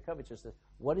concupiscence, their covetousness?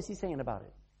 What is he saying about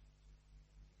it?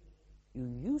 You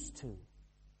used to.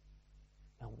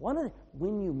 Now,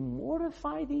 when you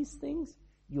mortify these things,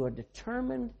 you are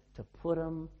determined to put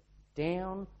them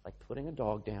down, like putting a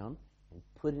dog down, and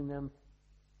putting them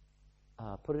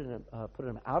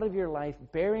out of your life,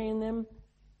 burying them.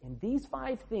 And these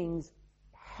 5 things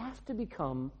have to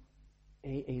become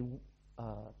a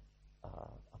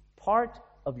part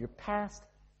of your past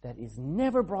that is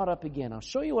never brought up again. I'll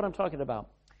show you what I'm talking about.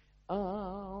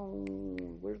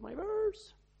 Where's my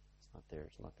verse?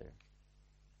 It's not there.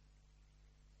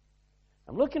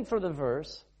 I'm looking for the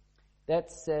verse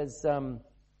that says, here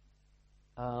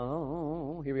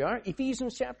we are,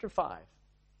 Ephesians chapter 5.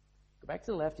 Go back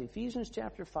to the left, Ephesians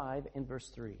chapter 5 and verse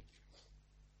 3.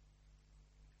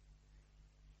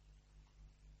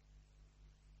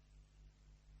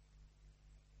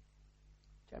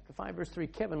 Chapter 5, verse 3.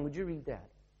 Kevin, would you read that?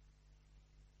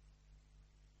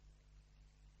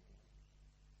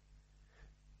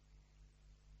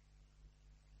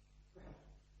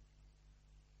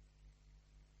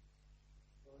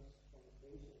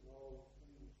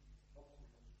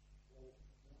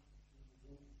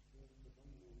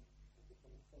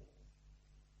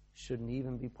 Shouldn't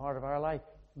even be part of our life.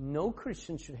 No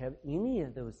Christian should have any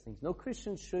of those things. No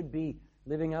Christian should be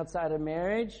living outside of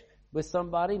marriage with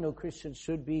somebody. No Christian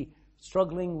should be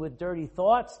struggling with dirty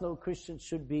thoughts. No Christian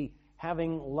should be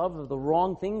having love of the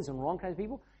wrong things and wrong kinds of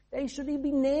people. They shouldn't even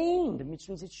be named, which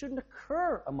means it shouldn't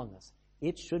occur among us.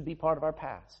 It should be part of our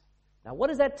past. Now, what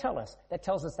does that tell us? That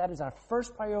tells us that is our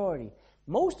first priority.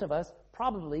 Most of us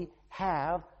probably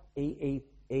have a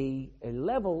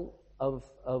level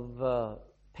of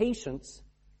patience,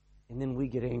 and then we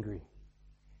get angry.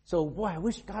 So, boy, I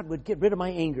wish God would get rid of my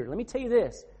anger. Let me tell you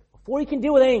this. Before you can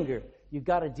deal with anger, you've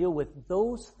got to deal with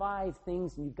those 5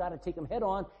 things, and you've got to take them head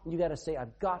on, and you've got to say,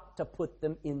 I've got to put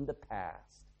them in the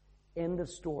past. End of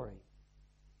story.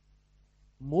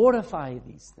 Mortify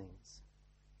these things.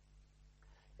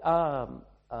 Let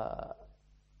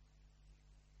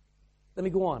me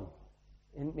go on,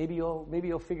 and maybe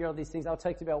you'll figure out these things. I'll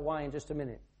talk to you about why in just a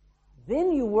minute.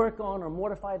 Then you work on or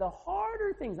mortify the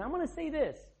harder things. I'm going to say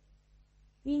this.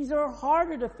 These are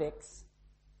harder to fix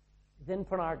than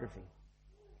pornography.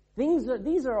 These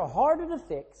are harder to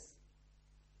fix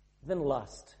than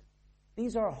lust.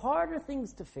 These are harder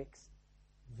things to fix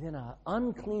than an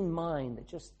unclean mind that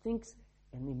just thinks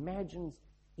and imagines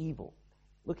evil.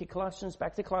 Look at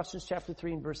back to Colossians chapter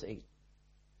 3 and verse 8.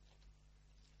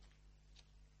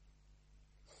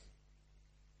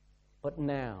 But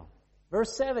now,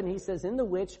 verse 7, he says, in the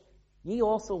which ye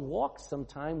also walked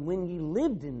sometime when ye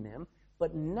lived in them,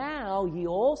 but now ye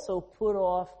also put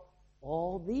off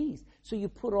all these. So you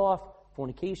put off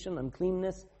fornication,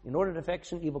 uncleanness, inordinate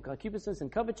affection, evil concupiscence,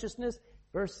 and covetousness.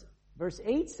 Verse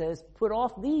 8 says, put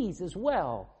off these as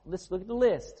well. Let's look at the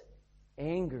list.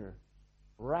 Anger,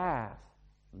 wrath,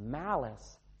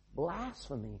 malice,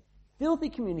 blasphemy, filthy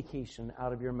communication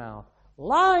out of your mouth.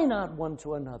 Lie not one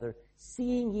to another,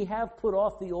 seeing ye have put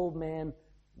off the old man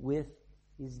with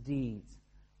his deeds.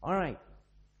 All right.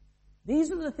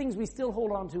 These are the things we still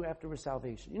hold on to after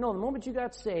salvation. You know, the moment you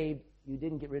got saved, you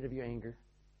didn't get rid of your anger.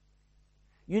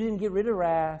 You didn't get rid of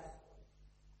wrath.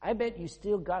 I bet you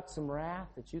still got some wrath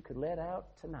that you could let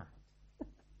out tonight.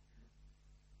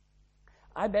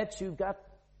 I bet you've got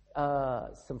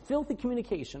some filthy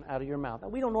communication out of your mouth. Now,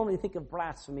 we don't normally think of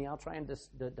blasphemy. I'll try and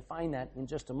define that in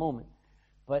just a moment.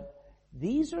 But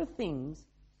these are things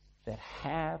that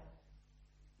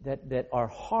are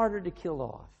harder to kill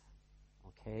off.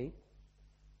 Okay?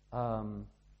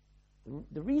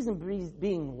 The reason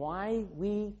being why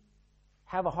we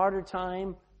have a harder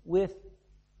time with,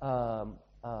 put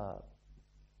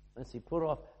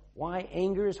off, why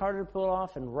anger is harder to put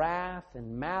off, and wrath,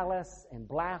 and malice, and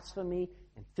blasphemy,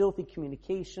 and filthy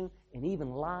communication, and even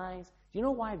lies. Do you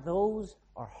know why those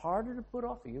are harder to put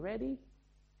off? Are you ready?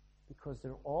 Because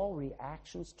they're all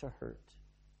reactions to hurt.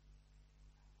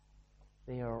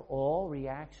 They are all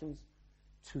reactions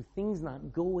to things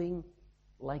not going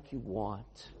like you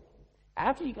want.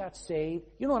 After you got saved,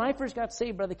 you know, when I first got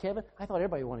saved, Brother Kevin, I thought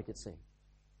everybody wanted to get saved.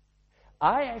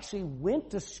 I actually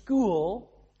went to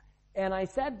school, and I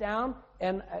sat down,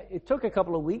 and it took a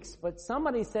couple of weeks, but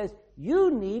somebody says,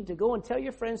 you need to go and tell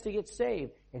your friends to get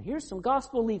saved. And here's some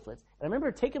gospel leaflets. And I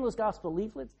remember taking those gospel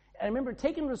leaflets, and I remember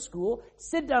taking them to school,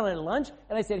 sit down at lunch,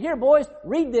 and I said, here, boys,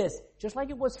 read this. Just like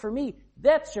it was for me.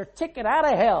 That's your ticket out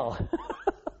of hell. And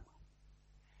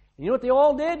you know what they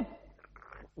all did?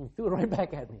 They threw it right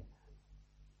back at me.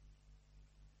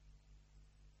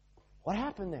 What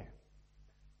happened there?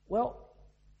 Well,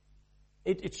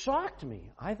 it shocked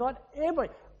me. I thought everybody...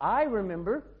 I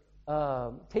remember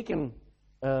taking...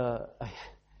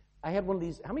 I had one of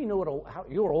these... How many know what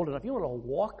you're old enough? You know what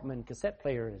a Walkman cassette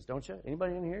player is, don't you?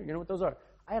 Anybody in here? You know what those are?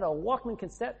 I had a Walkman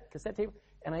cassette tape,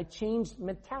 and I changed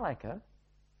Metallica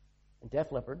and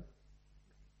Def Leppard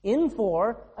in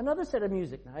for another set of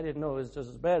music. Now, I didn't know it was just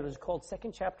as bad. It was called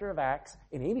Second Chapter of Acts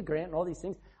and Amy Grant and all these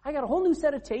things. I got a whole new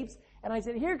set of tapes, and I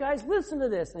said, here, guys, listen to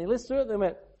this. And they listened to it, and they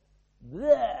went,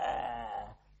 bleh.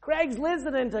 Craig's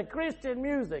listening to Christian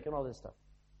music and all this stuff.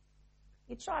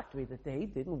 It shocked me that they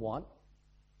didn't want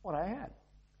what I had.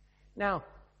 Now,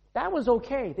 that was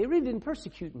okay. They really didn't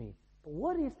persecute me. But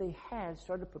what if they had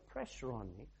started to put pressure on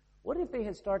me? What if they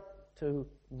had started to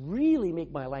really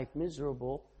make my life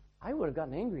miserable? I would have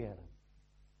gotten angry at them.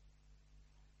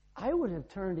 I would have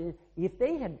turned in, if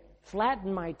they had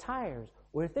flattened my tires,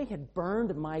 or if they had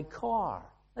burned my car,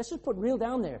 let's just put real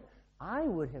down there, I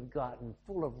would have gotten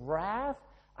full of wrath.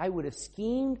 I would have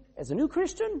schemed, as a new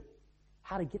Christian,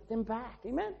 how to get them back.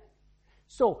 Amen?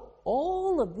 So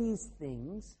all of these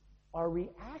things are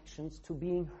reactions to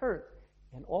being hurt,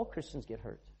 and all Christians get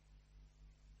hurt.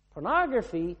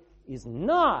 Pornography is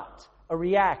not a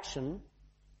reaction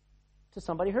to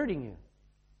somebody hurting you.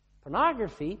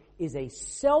 Pornography is a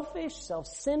selfish,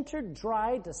 self-centered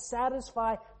drive to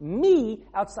satisfy me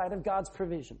outside of God's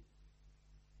provision.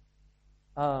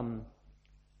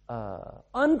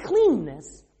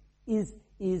 Uncleanness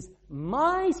is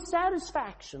my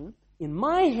satisfaction in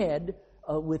my head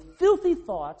with filthy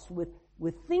thoughts,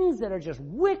 with things that are just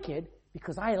wicked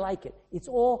because I like it. It's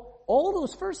all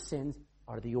those first sins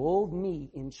are the old me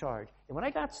in charge. And when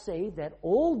I got saved, that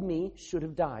old me should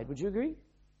have died. Would you agree?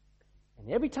 And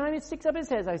every time it sticks up its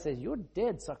head, I say, you're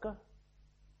dead, sucker.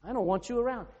 I don't want you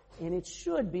around. And it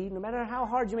should be, no matter how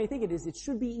hard you may think it is, it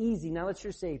should be easy now that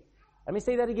you're saved. Let me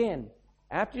say that again.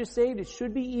 After you're saved, it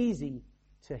should be easy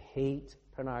to hate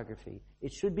pornography.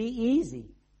 It should be easy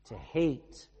to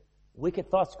hate wicked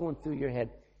thoughts going through your head.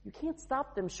 You can't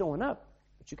stop them showing up,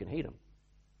 but you can hate them.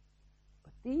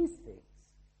 But these things,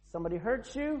 somebody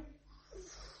hurts you,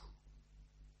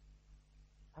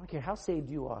 I don't care how saved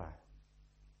you are.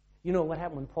 You know what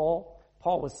happened when Paul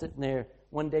was sitting there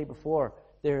one day before,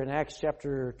 there in Acts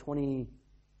chapter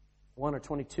 21 or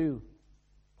 22.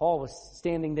 Paul was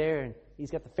standing there, and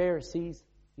he's got the Pharisees,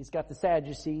 he's got the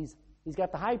Sadducees, he's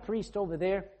got the high priest over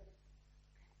there,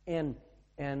 and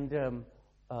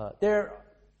they're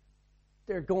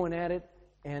going at it,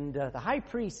 and the high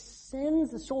priest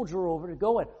sends the soldier over to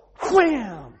go and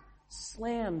wham!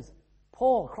 Slams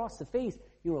Paul across the face.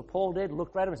 You know what Paul did?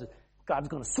 Looked right at him and said, God's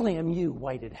going to slam you,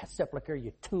 whited sepulcher,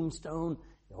 you tombstone,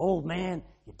 you old man,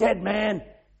 you dead man.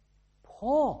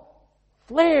 Paul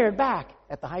flared back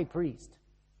at the high priest.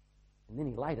 And then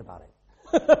he lied about it.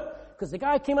 Because the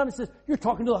guy came up and says, you're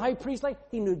talking to the high priest? Like,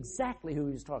 he knew exactly who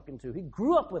he was talking to. He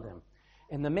grew up with him.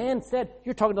 And the man said,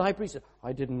 you're talking to the high priest. Said,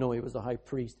 I didn't know he was the high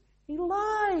priest. He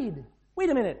lied. Wait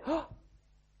a minute.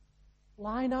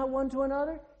 Lie not one to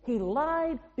another? He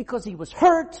lied because he was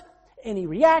hurt and he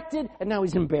reacted and now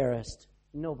he's embarrassed.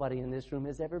 Nobody in this room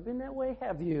has ever been that way,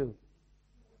 have you?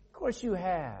 Of course you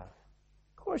have.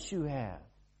 Of course you have.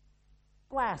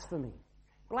 Blasphemy.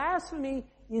 Blasphemy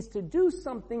is to do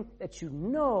something that you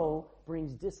know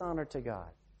brings dishonor to God.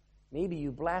 Maybe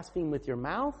you blaspheme with your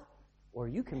mouth, or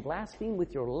you can blaspheme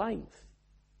with your life.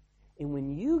 And when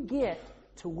you get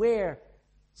to where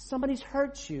somebody's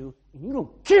hurt you, and you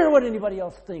don't care what anybody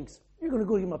else thinks, you're going to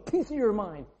go give them a piece of your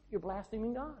mind, you're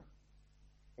blaspheming God.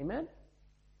 Amen?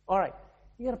 All right.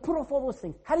 You got to put off all those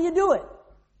things. How do you do it?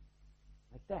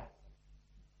 Like that.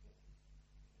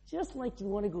 Just like you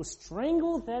want to go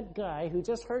strangle that guy who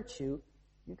just hurt you,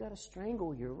 you got to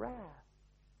strangle your wrath.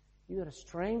 You got to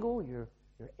strangle your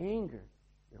anger,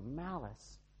 your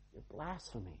malice, your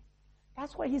blasphemy.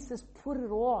 That's why he says put it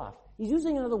off. He's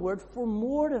using another word for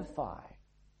mortify.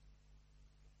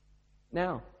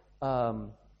 Now,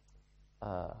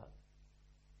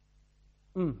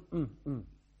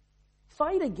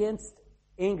 fight against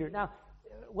anger. Now,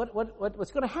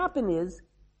 what's going to happen is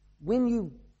when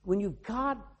you've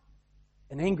got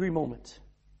an angry moment,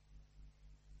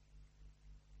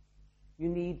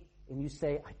 you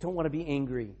say, I don't want to be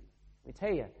angry. Let me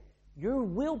tell you, your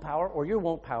willpower or your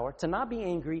won't power to not be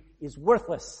angry is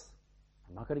worthless.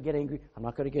 I'm not going to get angry. I'm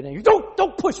not going to get angry.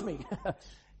 Don't push me.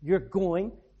 You're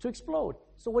going to explode.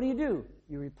 So what do?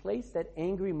 You replace that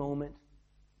angry moment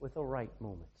with a right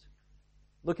moment.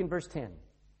 Look in verse 10.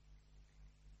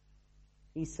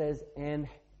 He says, and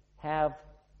have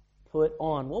put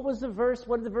on. What was the verse?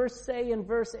 What did the verse say in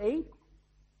verse 8?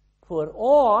 Put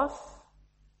off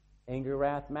anger,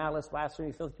 wrath, malice,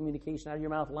 blasphemy, filthy communication out of your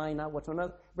mouth, lying not one to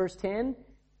another. Verse 10,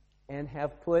 and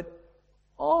have put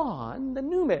on the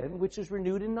new man, which is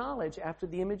renewed in knowledge after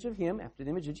the image of him, after the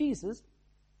image of Jesus,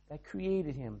 that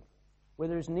created him. Where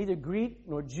there's neither Greek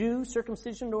nor Jew,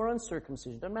 circumcision nor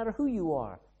uncircumcision. Doesn't matter who you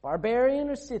are, barbarian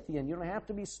or Scythian. You don't have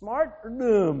to be smart or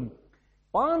dumb,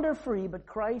 bond or free, but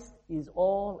Christ is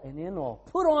all and in all.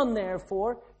 Put on,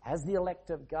 therefore, as the elect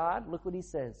of God, look what he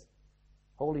says,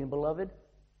 holy and beloved,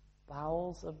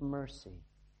 bowels of mercy.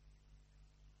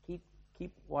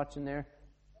 Keep watching there.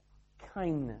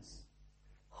 Kindness,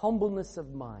 humbleness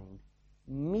of mind,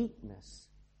 meekness,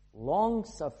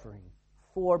 long-suffering,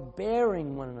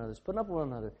 forbearing one another, putting up with one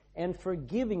another, and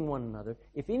forgiving one another.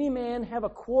 If any man have a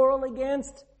quarrel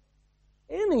against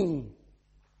any,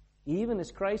 even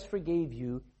as Christ forgave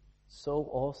you, so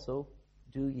also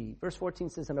do ye. Verse 14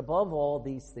 says, and above all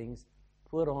these things,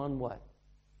 put on what?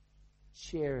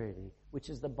 Charity, which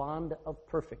is the bond of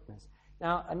perfectness.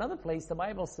 Now, another place, the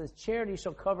Bible says, charity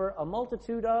shall cover a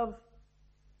multitude of...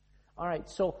 All right,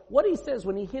 so what he says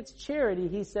when he hits charity,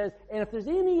 he says, and if there's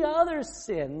any other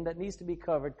sin that needs to be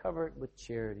covered, cover it with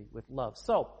charity, with love.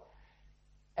 So,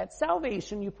 at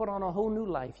salvation, you put on a whole new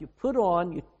life. You put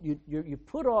on, you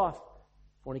put off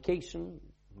fornication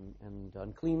and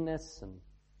uncleanness and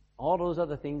all those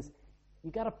other things.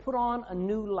 You got to put on a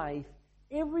new life.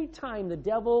 Every time the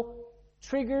devil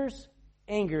triggers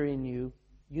anger in you,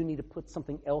 you need to put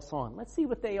something else on. Let's see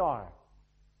what they are.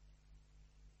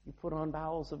 You put on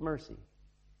bowels of mercy.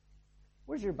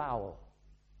 Where's your bowel?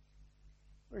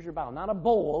 Where's your bowel? Not a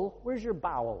bowl. Where's your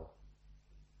bowel?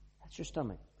 That's your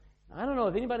stomach. Now, I don't know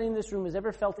if anybody in this room has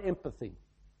ever felt empathy.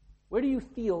 Where do you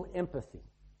feel empathy?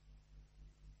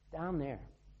 Down there.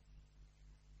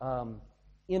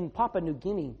 In Papua New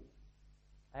Guinea,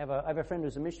 I have a friend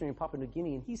who's a missionary in Papua New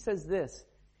Guinea, and he says this.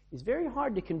 It's very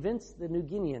hard to convince the New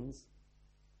Guineans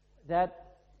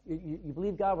that you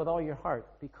believe God with all your heart,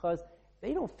 because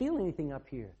they don't feel anything up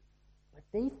here, but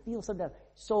they feel something down.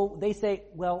 So they say,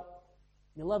 well,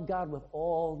 you love God with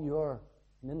all your,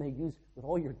 and then they use with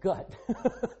all your gut.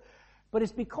 But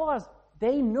it's because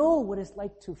they know what it's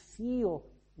like to feel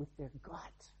with their gut.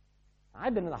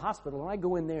 I've been in the hospital, and I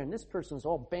go in there, and this person's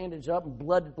all bandaged up, and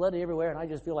blood everywhere, and I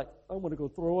just feel like, I want to go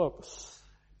throw up.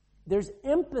 There's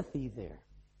empathy there.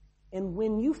 And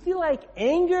when you feel like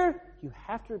anger, you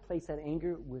have to replace that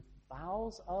anger with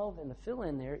bowels of, and the fill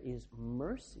in there is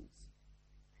mercies.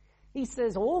 He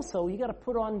says also, you got to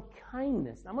put on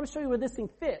kindness. Now, I'm going to show you where this thing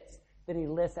fits. Then he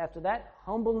lists after that,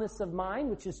 humbleness of mind,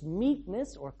 which is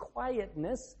meekness or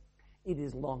quietness. It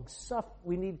is long-suffering.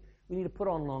 We need to put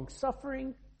on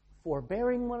long-suffering,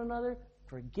 forbearing one another,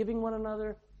 forgiving one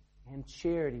another, and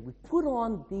charity. We put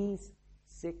on these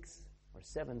 6 or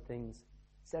 7 things.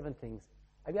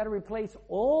 I've got to replace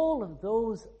all of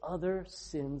those other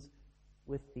sins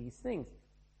with these things.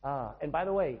 And by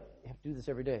the way, you have to do this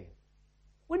every day.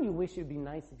 Wouldn't you wish it would be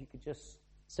nice if you could just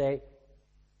say,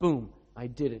 boom, I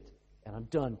did it, and I'm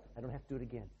done. I don't have to do it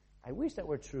again. I wish that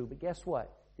were true, but guess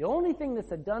what? The only thing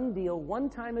that's a done deal,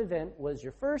 one-time event, was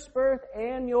your first birth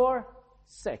and your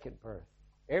second birth.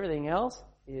 Everything else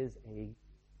is a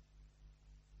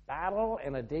battle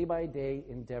and a day-by-day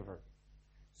endeavor.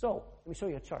 So, let me show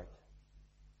you a chart.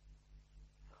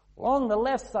 Along the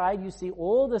left side, you see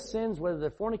all the sins, whether they're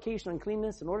fornication,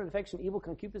 uncleanness, inordinate affection, evil,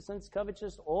 concupiscence,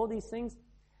 covetousness, all these things.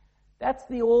 That's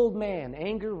the old man.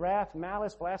 Anger, wrath,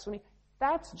 malice, blasphemy.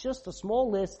 That's just a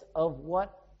small list of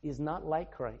what is not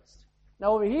like Christ.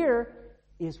 Now over here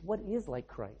is what is like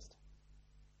Christ.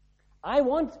 I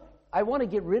want to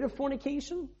get rid of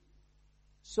fornication.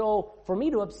 So for me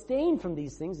to abstain from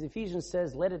these things, Ephesians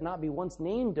says, let it not be once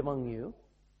named among you.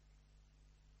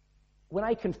 When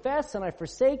I confess and I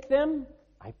forsake them,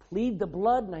 I plead the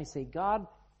blood and I say, God,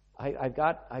 I've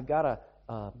got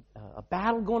a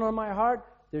battle going on in my heart.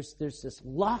 There's this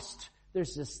lust.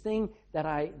 There's this thing that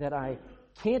I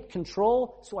can't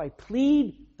control. So I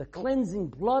plead the cleansing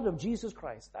blood of Jesus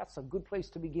Christ. That's a good place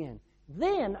to begin.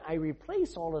 Then I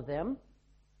replace all of them.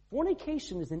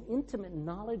 Fornication is an intimate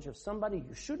knowledge of somebody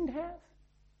you shouldn't have.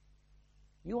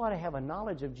 You ought to have a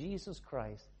knowledge of Jesus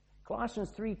Christ.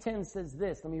 Colossians 3:10 says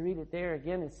this. Let me read it there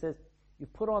again. It says, you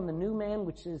put on the new man,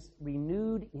 which is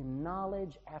renewed in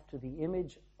knowledge after the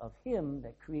image of him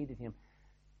that created him.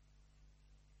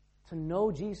 To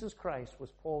know Jesus Christ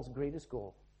was Paul's greatest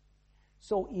goal.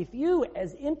 So if you,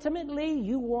 as intimately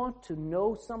you want to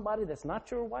know somebody that's not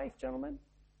your wife, gentlemen,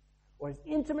 or as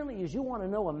intimately as you want to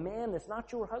know a man that's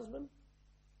not your husband,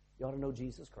 you ought to know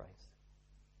Jesus Christ.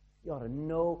 You ought to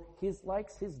know his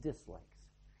likes, his dislikes.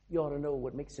 You ought to know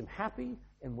what makes him happy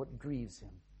and what grieves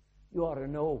him. You ought to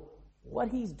know what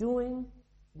he's doing,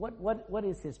 what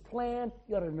is his plan.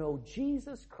 You ought to know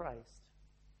Jesus Christ.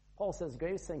 Paul says the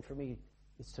greatest thing for me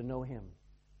is to know him.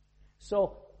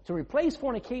 So to replace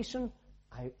fornication,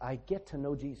 I get to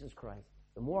know Jesus Christ.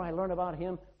 The more I learn about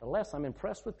him, the less I'm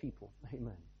impressed with people.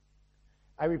 Amen.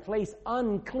 I replace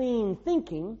unclean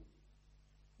thinking,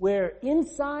 where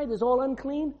inside is all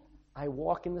unclean. I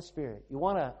walk in the Spirit. You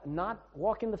want to not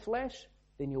walk in the flesh?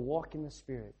 Then you walk in the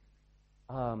Spirit.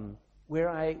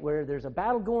 Where there's a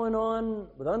battle going on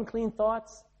with unclean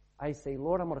thoughts, I say,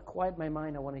 Lord, I'm going to quiet my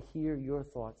mind. I want to hear your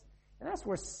thoughts. And that's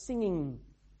where singing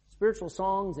spiritual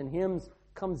songs and hymns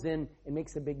comes in and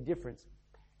makes a big difference.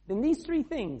 Then these 3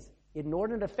 things,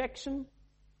 inordinate affection,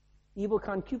 evil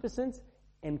concupiscence,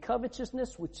 and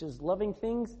covetousness, which is loving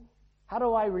things, what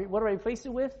do I replace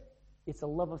it with? It's a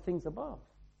love of things above.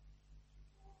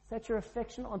 Set your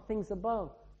affection on things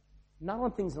above, not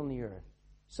on things on the earth.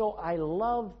 So I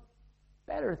love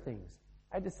better things.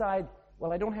 I decide,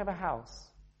 well, I don't have a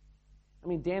house. I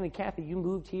mean, Dan and Kathy, you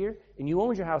moved here, and you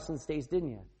owned your house in the States,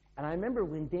 didn't you? And I remember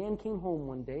when Dan came home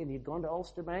one day, and he'd gone to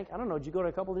Ulster Bank. I don't know, did you go to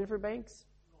a couple of different banks?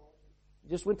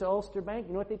 Just went to Ulster Bank.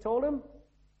 You know what they told him?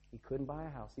 He couldn't buy a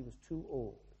house. He was too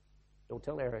old. Don't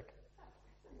tell Eric.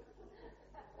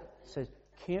 Says,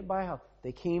 can't buy a house.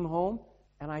 They came home,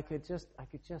 and I could just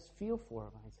feel for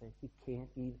him. I'd say,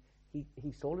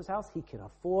 he sold his house. He can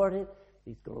afford it.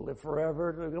 He's going to live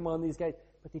forever. Come on, these guys.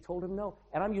 But they told him no.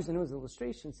 And I'm using him as an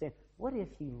illustration, saying, what if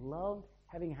he loved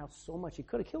having a house so much he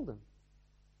could have killed him?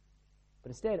 But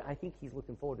instead, I think he's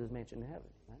looking forward to his mansion in heaven.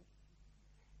 Right?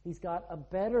 He's got a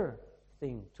better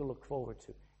thing to look forward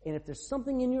to. And if there's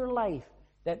something in your life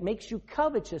that makes you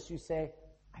covetous, you say,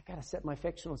 I got to set my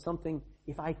affection on something.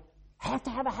 If I have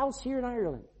to have a house here in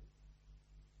Ireland,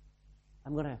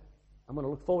 I'm going to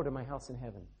look forward to my house in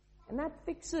heaven. And that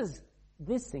fixes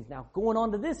this thing. Now, going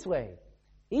on to this way,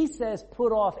 he says,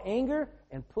 put off anger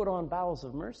and put on bowels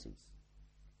of mercies.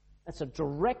 That's a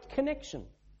direct connection.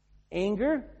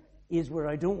 Anger is where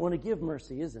I don't want to give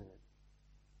mercy, isn't it?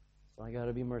 So I got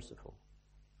to be merciful.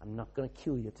 I'm not going to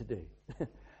kill you today.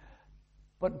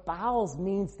 But bowels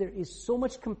means there is so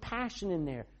much compassion in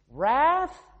there.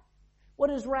 Wrath, what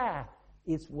is wrath?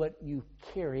 It's what you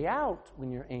carry out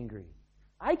when you're angry.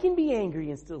 I can be angry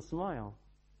and still smile.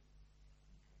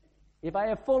 If I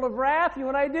am full of wrath, you know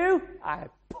what I do? I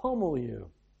pummel you.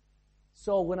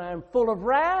 So when I'm full of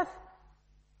wrath,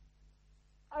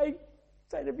 I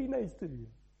try to be nice to you.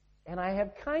 And I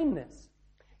have kindness.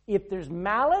 If there's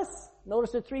malice,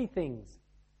 notice the three things.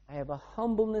 I have a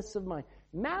humbleness of mind.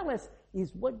 Malice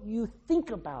is what you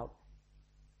think about,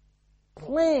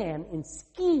 plan, and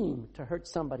scheme to hurt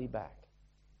somebody back.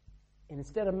 And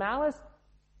instead of malice,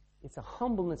 it's a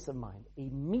humbleness of mind, a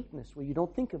meekness where you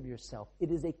don't think of yourself.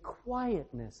 It is a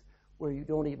quietness where you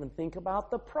don't even think about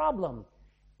the problem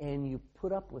and you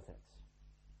put up with it.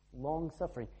 Long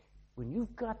suffering. When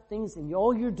you've got things and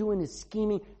all you're doing is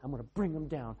scheming, I'm going to bring them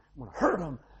down. I'm going to hurt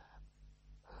them.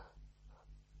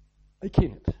 I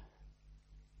can't.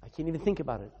 I can't even think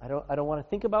about it. I don't want to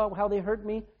think about how they hurt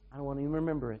me. I don't want to even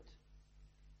remember it.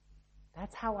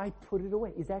 That's how I put it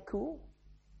away. Is that cool?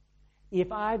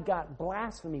 If I've got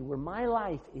blasphemy where my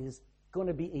life is going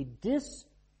to be a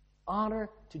dishonor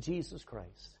to Jesus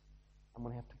Christ, I'm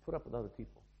going to have to put up with other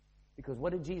people. Because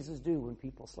what did Jesus do when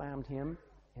people slammed him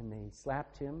and they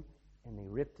slapped him and they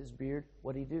ripped his beard?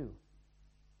 What did he do?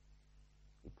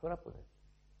 He put up with it.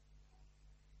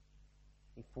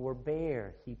 He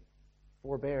forbore.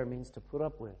 Forbear means to put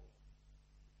up with.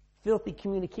 Filthy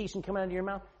communication come out of your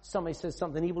mouth. Somebody says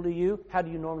something evil to you. How do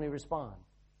you normally respond?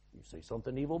 You say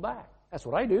something evil back. That's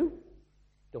what I do.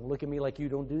 Don't look at me like you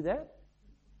don't do that.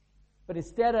 But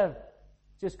instead of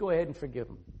just go ahead and forgive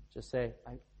them. Just say,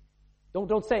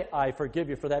 don't say, I forgive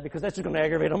you for that, because that's just going to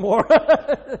aggravate them more.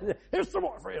 Here's some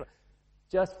more for you.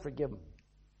 Just forgive them.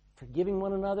 Forgiving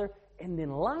one another. And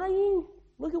then lying.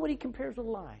 Look at what he compares with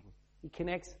lying. He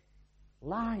connects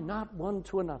lie not one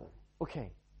to another.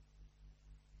 Okay.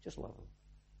 Just love them.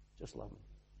 Just love them.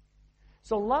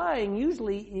 So lying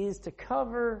usually is to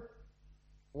cover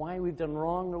why we've done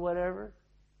wrong or whatever.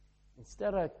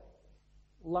 Instead of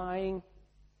lying,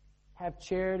 have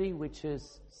charity, which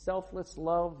is selfless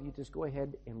love. You just go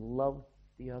ahead and love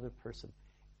the other person.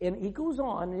 And he goes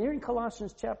on, and here in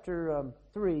Colossians chapter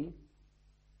 3,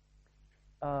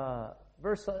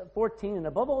 verse 14, and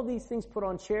above all these things put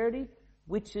on charity,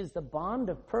 which is the bond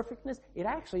of perfectness. It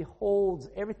actually holds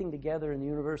everything together in the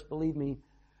universe, believe me.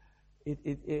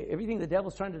 Everything the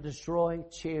devil's trying to destroy,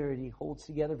 charity holds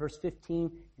together. Verse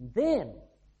 15, and then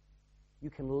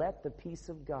you can let the peace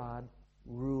of God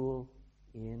rule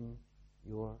in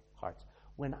your hearts.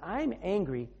 When I'm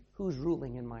angry, who's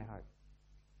ruling in my heart?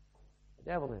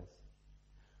 The devil is.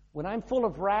 When I'm full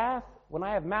of wrath, when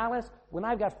I have malice, when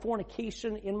I've got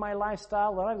fornication in my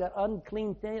lifestyle, when I've got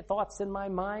unclean thoughts in my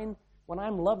mind, when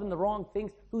I'm loving the wrong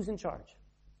things, who's in charge?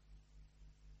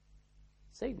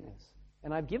 Satan is.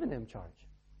 And I've given him charge.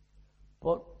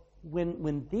 But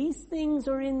when these things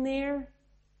are in there,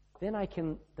 then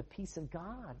the peace of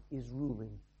God is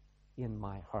ruling in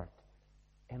my heart.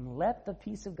 And let the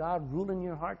peace of God rule in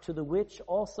your heart, to the which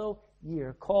also ye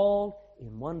are called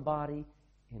in one body,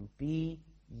 and be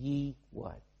ye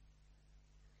what?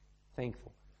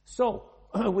 Thankful. So,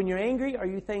 when you're angry, are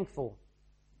you thankful?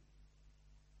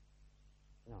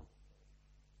 No.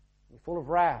 You're full of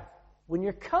wrath. When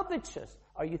you're covetous,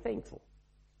 are you thankful?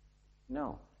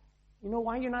 No. You know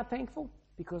why you're not thankful?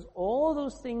 Because all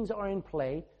those things are in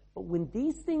play, but when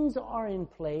these things are in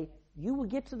play, you will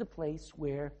get to the place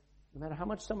where no matter how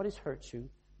much somebody's hurt you,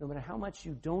 no matter how much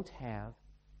you don't have,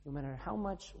 no matter how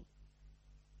much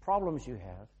problems you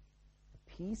have, the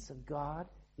peace of God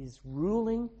is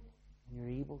ruling, and you're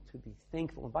able to be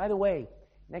thankful. And by the way,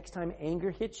 next time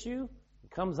anger hits you,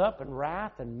 it comes up, and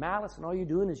wrath and malice, and all you're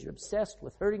doing is you're obsessed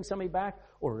with hurting somebody back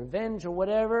or revenge or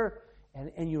whatever,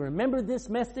 and you remember this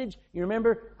message, you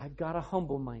remember, I've got to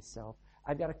humble myself.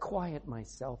 I've got to quiet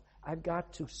myself. I've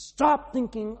got to stop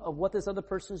thinking of what this other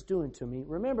person is doing to me.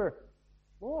 Remember,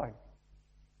 Lord,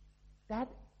 that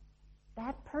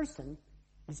person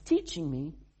is teaching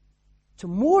me to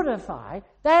mortify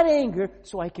that anger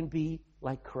so I can be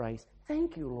like Christ.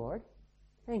 Thank you, Lord.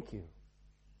 Thank you.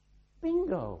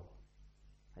 Bingo.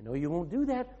 I know you won't do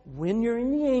that when you're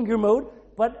in the anger mode,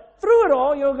 but through it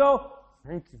all, you'll go,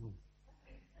 thank you.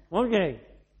 Okay.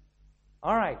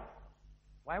 All right.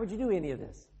 Why would you do any of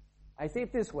this? I say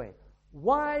it this way.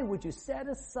 Why would you set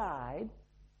aside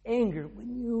anger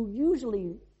when you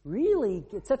usually really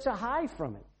get such a high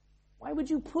from it? Why would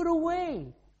you put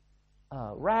away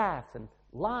wrath and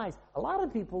lies? A lot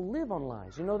of people live on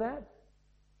lies. You know that?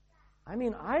 I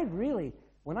mean,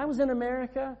 when I was in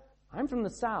America, I'm from the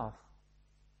South.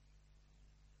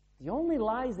 The only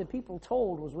lies that people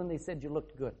told was when they said you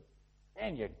looked good.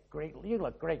 And you're great. You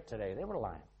look great today. They were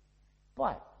lying.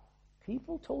 But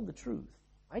people told the truth.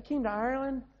 I came to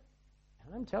Ireland,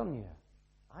 and I'm telling you,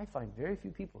 I find very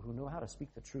few people who know how to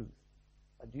speak the truth.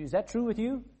 Is that true with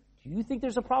you? Do you think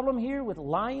there's a problem here with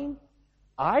lying?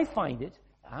 I find it.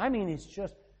 I mean, it's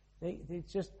just the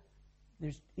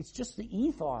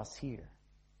ethos here.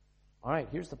 All right,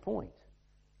 here's the point.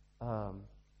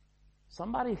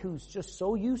 Somebody who's just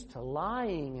so used to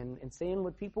lying and saying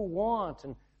what people want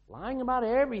and lying about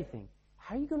everything,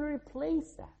 how are you going to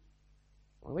replace that?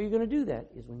 The only way you're going to do that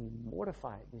is when you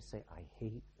mortify it and you say, I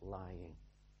hate lying.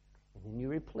 And then you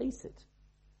replace it.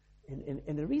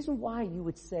 And the reason why you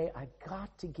would say, I've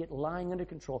got to get lying under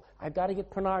control, I've got to get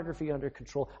pornography under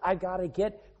control, I've got to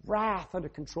get wrath under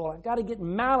control, I've got to get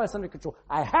malice under control.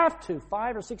 I have to.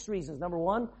 5 or 6 reasons. Number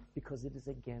 1, because it is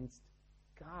against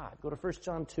God. Go to 1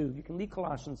 John 2. You can leave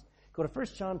Colossians. Go to 1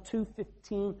 John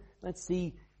 2:15. Let's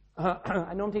see.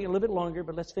 I know I'm taking a little bit longer,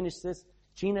 but let's finish this.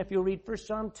 Gina, if you'll read 1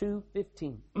 John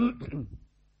 2:15.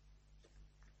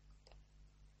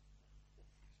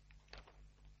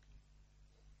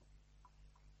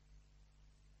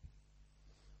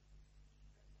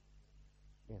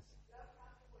 Yes.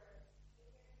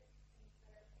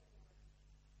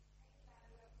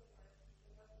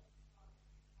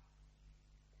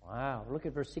 Wow. Look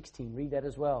at verse 16. Read that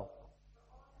as well.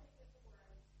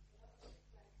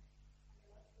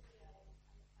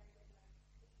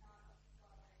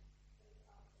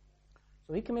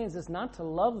 So he commands us not to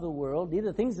love the world,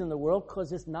 neither things in the world,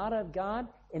 because it's not of God,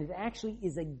 and it actually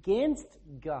is against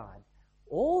God.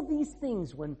 All these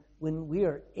things, when we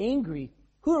are angry,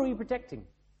 who are we protecting?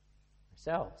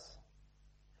 Ourselves.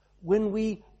 When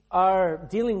we are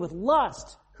dealing with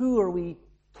lust, who are we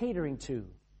catering to?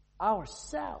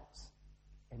 Ourselves.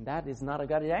 And that is not of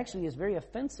God. It actually is very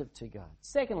offensive to God.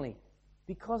 Secondly,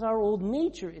 because our old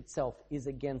nature itself is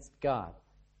against God.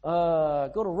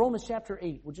 Go to Romans chapter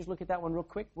 8. We'll just look at that one real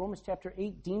quick. Romans chapter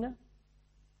 8, Dina.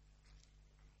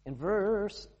 And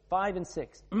verse 5 and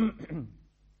 6.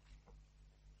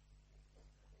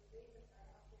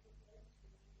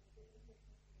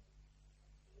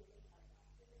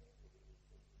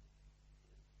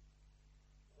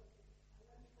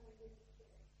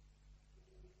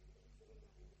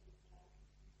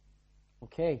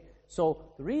 Okay, so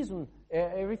the reason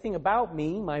everything about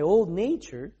me, my old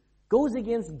nature, goes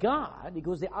against God, it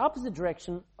goes the opposite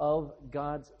direction of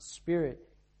God's Spirit,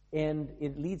 and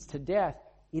it leads to death.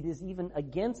 It is even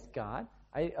against God.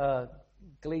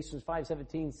 Galatians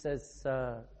 5:17 says,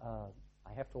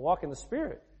 I have to walk in the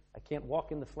Spirit. I can't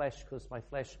walk in the flesh because my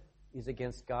flesh is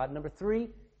against God. Number 3,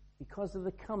 because of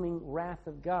the coming wrath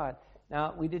of God.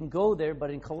 Now, we didn't go there,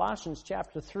 but in Colossians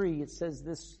chapter 3, it says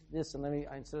this, and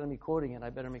instead of me quoting it, I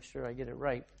better make sure I get it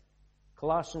right.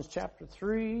 Colossians chapter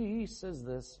 3 says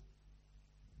this.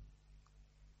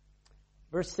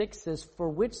 Verse 6 says, for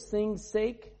which things'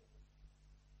 sake,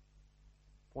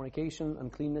 fornication,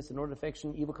 uncleanness, inordinate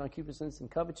affection, evil concupiscence,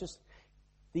 and covetousness,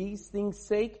 these things'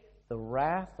 sake, the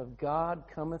wrath of God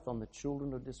cometh on the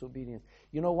children of disobedience.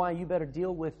 You know why you better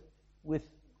deal with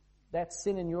that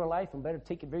sin in your life and better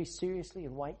take it very seriously,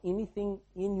 and why anything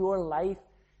in your life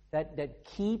that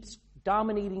keeps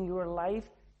dominating your life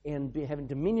and having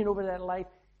dominion over that life,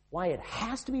 why it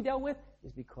has to be dealt with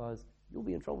is because you'll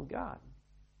be in trouble with God.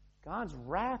 God's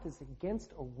wrath is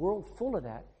against a world full of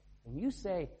that. And you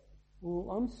say,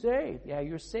 well, I'm saved. Yeah,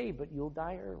 you're saved, but you'll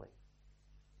die early.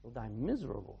 you'll die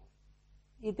miserable.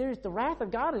 If there's the wrath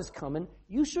of God is coming,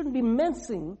 you shouldn't be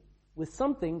messing with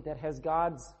something that has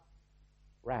God's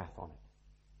wrath on it.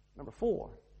 Number 4,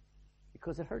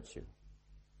 because it hurts you.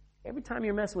 Every time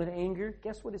you're messing with anger,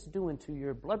 guess what it's doing to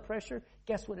your blood pressure?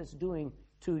 Guess what it's doing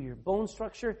to your bone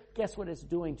structure? Guess what it's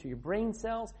doing to your brain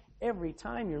cells? Every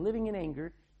time you're living in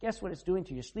anger, guess what it's doing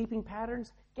to your sleeping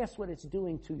patterns? Guess what it's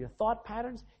doing to your thought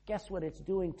patterns? Guess what it's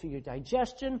doing to your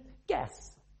digestion?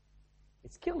 Guess.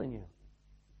 It's killing you.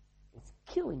 It's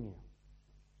killing you.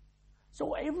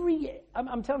 So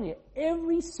I'm telling you,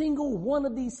 every single one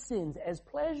of these sins, as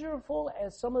pleasurable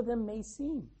as some of them may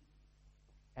seem,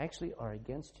 actually are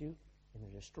against you and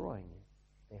they're destroying you.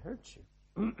 They hurt you.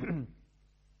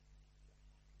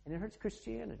 And it hurts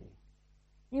Christianity.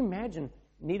 Can you imagine,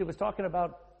 Nita was talking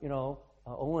about,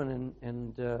 Owen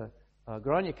and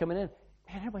Grania coming in.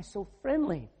 Man, everybody's so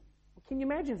friendly. Can you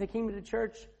imagine if they came to the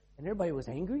church and everybody was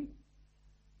angry?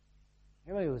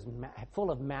 Everybody was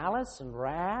full of malice and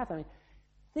wrath. I mean,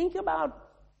 think about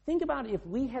if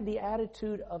we had the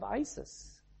attitude of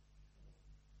ISIS.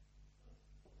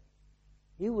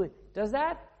 Does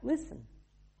that? Listen.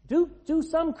 Do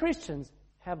some Christians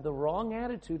have the wrong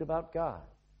attitude about God?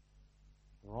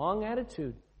 Wrong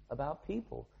attitude about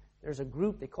people. There's a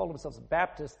group, they call themselves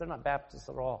Baptists. They're not Baptists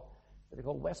at all. They're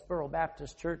called Westboro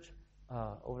Baptist Church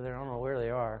over there. I don't know where they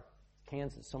are.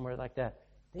 Kansas, somewhere like that.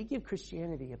 They give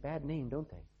Christianity a bad name, don't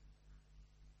they?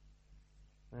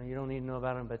 Now, you don't need to know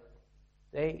about them, but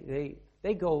they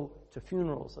go to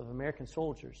funerals of American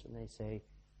soldiers and they say,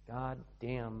 God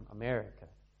damn America,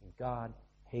 and God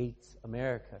hates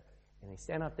America. And they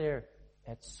stand out there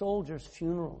at soldiers'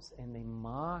 funerals and they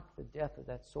mock the death of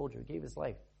that soldier who gave his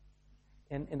life.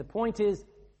 And the point is,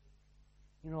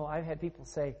 I've had people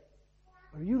say,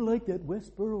 are you like that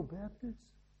Westboro Baptist?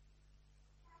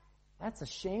 That's a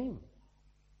shame.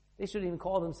 They shouldn't even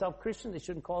call themselves Christian. They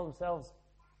shouldn't call themselves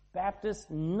Baptist.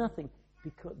 Nothing.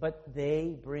 But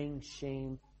they bring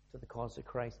shame to the cause of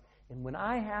Christ. And when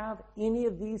I have any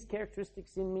of these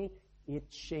characteristics in me, it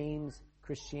shames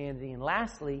Christianity. And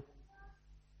lastly,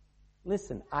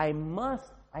 listen, I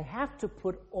have to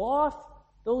put off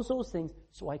those things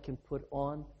so I can put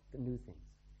on the new things.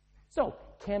 So,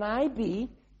 can I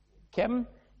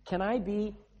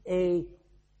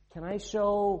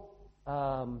show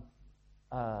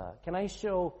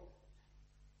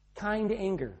kind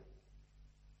anger?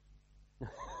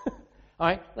 All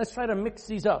right, let's try to mix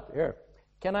these up here.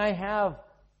 Can I have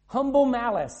humble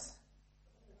malice?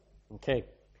 Okay.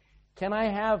 Can I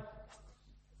have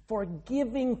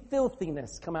forgiving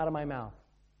filthiness come out of my mouth?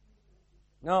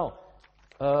 No.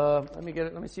 Let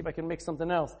me see if I can mix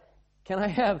something else. Can I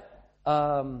have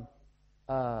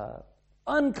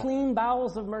unclean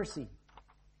bowels of mercy?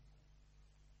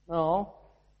 No.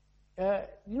 You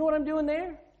know what I'm doing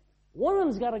there? One of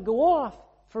them's got to go off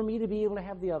for me to be able to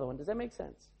have the other one. Does that make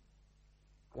sense?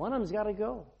 One of them's got to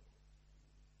go.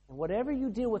 And whatever you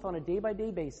deal with on a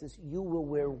day-by-day basis, you will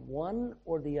wear one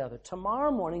or the other.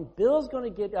 Tomorrow morning, Bill's going to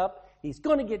get up. He's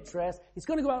going to get dressed. He's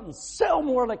going to go out and sell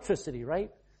more electricity,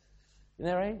 right? Isn't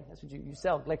that right? That's what you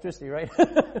sell, electricity, right?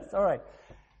 It's all right.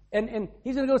 And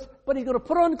he's going to go, but he's going to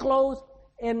put on clothes.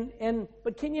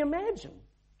 But can you imagine?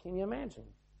 Can you imagine?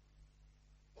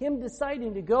 Him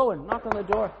deciding to go and knock on the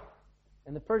door,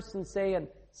 and the person saying,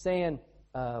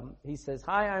 he says,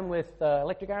 hi, I'm with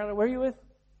Electric Ireland. Where are you with?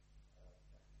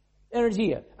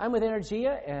 Energia. I'm with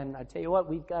Energia, and I tell you what,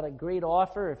 we've got a great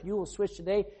offer. If you will switch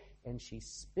today, and she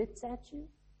spits at you.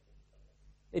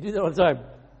 They do that all the time.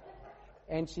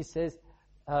 And she says,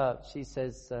 I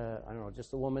don't know,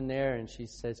 just a woman there, and she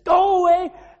says, go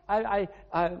away! I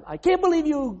can't believe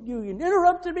you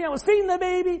interrupted me. I was feeding the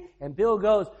baby. And Bill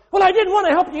goes, well, I didn't want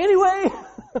to help you anyway.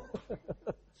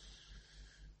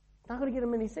 Not going to get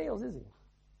him any sales, is he?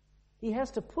 He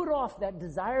has to put off that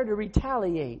desire to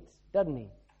retaliate, doesn't he?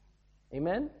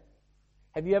 Amen?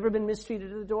 Have you ever been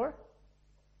mistreated at the door?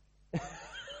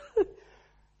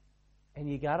 And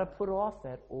you got to put off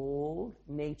that old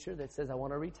nature that says, I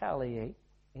want to retaliate.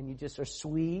 And you just are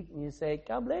sweet and you say,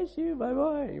 God bless you,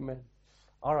 bye-bye, amen.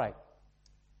 All right.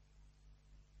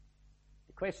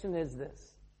 The question is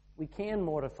this. We can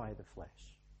mortify the flesh.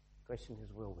 The question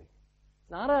is, will we?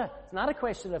 It's not a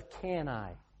question of can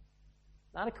I.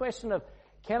 Not a question of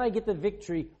can I get the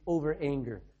victory over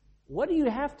anger. What do you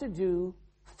have to do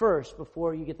first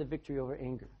before you get the victory over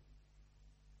anger?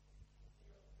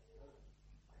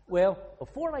 Well,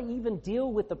 before I even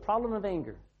deal with the problem of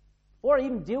anger, before I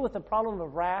even deal with the problem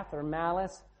of wrath or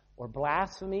malice or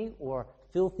blasphemy or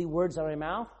filthy words out of my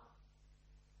mouth,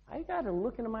 I got to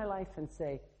look into my life and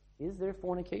say, is there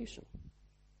fornication?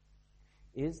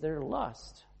 Is there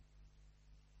lust?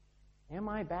 Am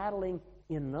I battling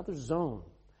in another zone?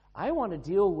 I want to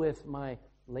deal with my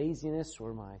laziness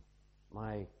or my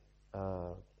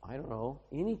I don't know,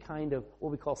 any kind of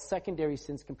what we call secondary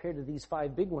sins compared to these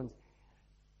 5 big ones.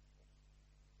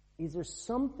 Is there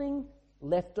something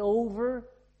left over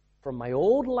from my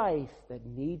old life that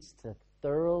needs to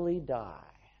thoroughly die?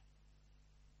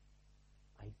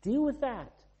 I deal with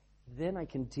that. Then I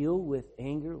can deal with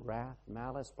anger, wrath,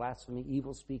 malice, blasphemy,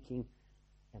 evil speaking,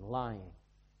 and lying.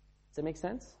 Does that make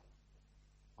sense?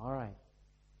 All right.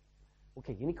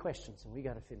 Okay, any questions? And we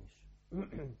got to finish.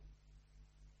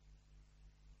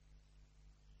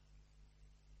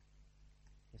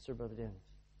 Yes, sir, Brother Dennis.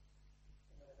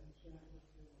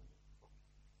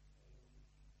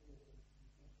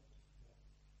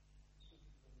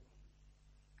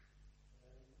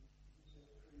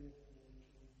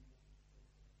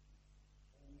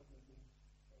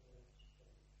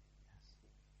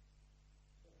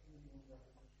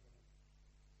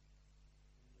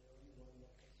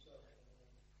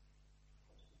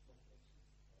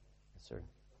 Yes, sir.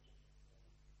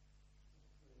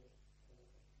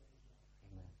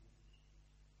 Amen.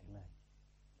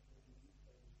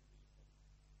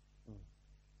 Amen.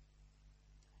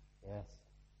 Yes.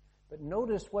 But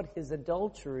notice what his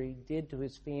adultery did to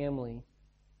his family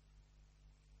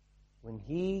when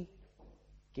he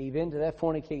gave in to that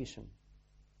fornication.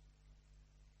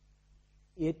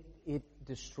 It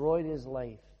destroyed his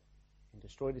life and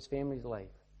destroyed his family's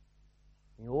life.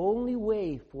 The only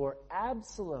way for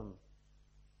Absalom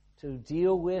to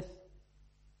deal with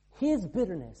his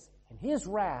bitterness and his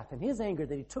wrath and his anger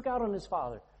that he took out on his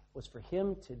father was for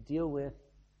him to deal with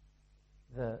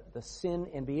the sin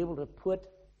and be able to put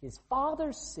his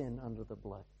father's sin under the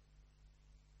blood.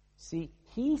 See,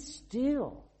 he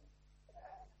still,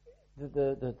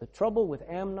 the trouble with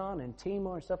Amnon and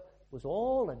Tamar and stuff was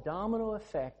all a domino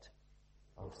effect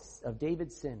of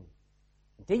David's sin.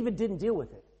 David didn't deal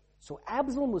with it. So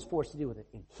Absalom was forced to deal with it,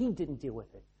 and he didn't deal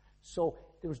with it. So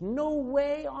there was no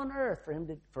way on earth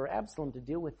for Absalom to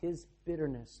deal with his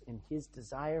bitterness and his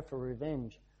desire for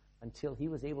revenge until he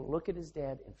was able to look at his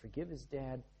dad and forgive his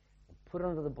dad and put it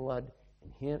under the blood.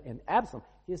 And Absalom,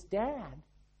 his dad,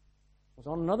 was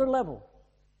on another level.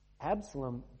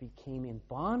 Absalom became in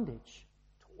bondage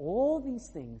to all these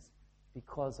things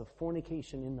because of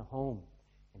fornication in the home.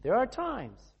 And there are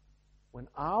times when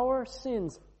our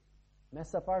sins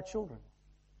mess up our children.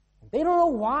 And they don't know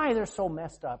why they're so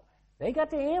messed up. They got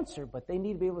the answer, but they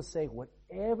need to be able to say,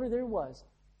 whatever there was,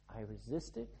 I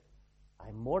resist it,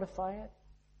 I mortify it,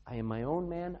 I am my own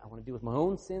man, I want to deal with my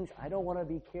own sins, I don't want to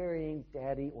be carrying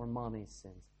daddy or mommy's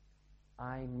sins.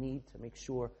 I need to make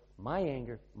sure my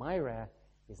anger, my wrath,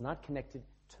 is not connected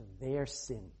to their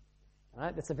sin.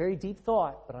 That's a very deep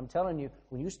thought, but I'm telling you,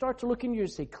 when you start to look in you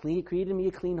and say, create in me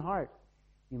a clean heart,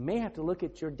 you may have to look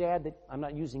at your dad, I'm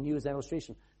not using you as an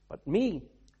illustration, but me,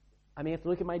 I may have to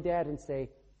look at my dad and say,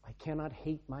 I cannot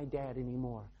hate my dad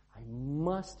anymore. I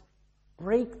must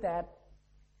break that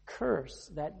curse,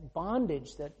 that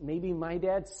bondage that maybe my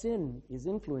dad's sin is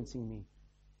influencing me.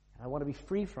 And I want to be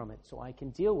free from it so I can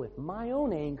deal with my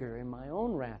own anger and my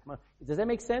own wrath. Does that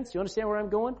make sense? Do you understand where I'm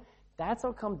going? That's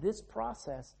how come this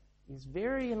process is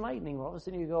very enlightening. All of a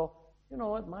sudden you go, you know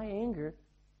what, my anger,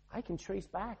 I can trace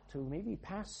back to maybe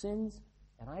past sins,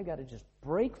 and I got to just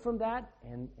break from that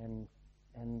and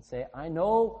say, I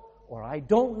know or I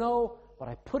don't know, but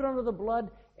I put it under the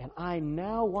blood, and I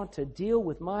now want to deal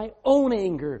with my own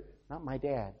anger, not my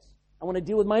dad's. I want to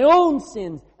deal with my own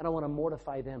sins, and I want to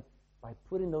mortify them by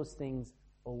putting those things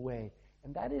away.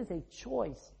 And that is a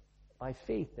choice by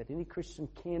faith that any Christian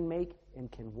can make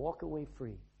and can walk away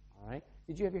free. All right?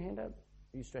 Did you have your hand up?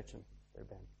 Are you stretching there,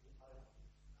 Ben?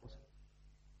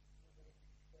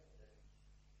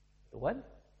 The what?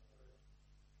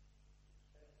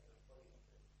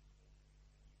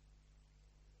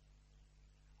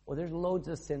 Well, there's loads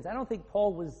of sins. I don't think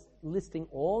Paul was listing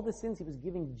all the sins. He was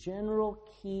giving general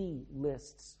key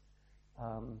lists.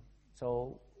 What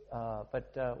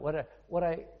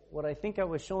I think I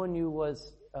was showing you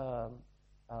was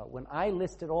when I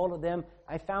listed all of them,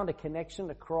 I found a connection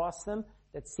across them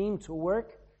that seemed to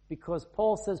work because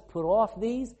Paul says, put off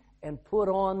these and put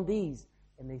on these.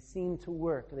 And they seem to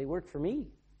work. They work for me.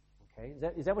 Okay.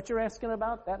 Is that what you're asking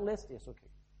about, that list? Yes, okay.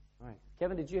 All right.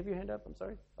 Kevin, did you have your hand up? I'm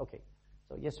sorry? Okay.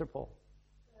 So, yes, sir, Paul.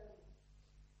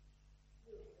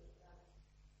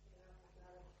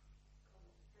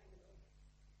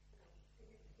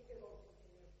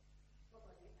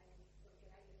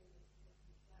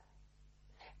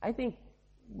 I think,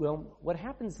 well, what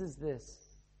happens is this.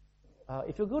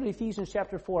 If you'll go to Ephesians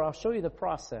chapter 4, I'll show you the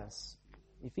process.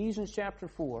 Ephesians chapter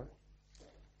 4.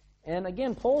 And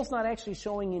again, Paul's not actually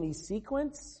showing any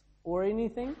sequence or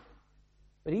anything,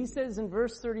 but he says in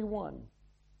verse 31,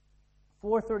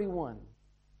 431,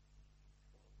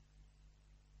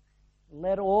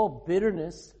 let all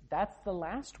bitterness, that's the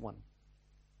last one,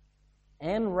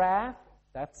 and wrath,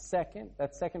 that's second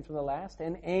from the last,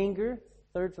 and anger,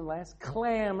 third from the last,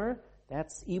 clamor,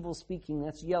 that's evil speaking,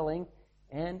 that's yelling,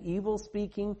 and evil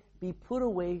speaking be put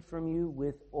away from you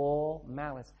with all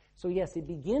malice. So yes, it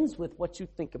begins with what you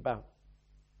think about.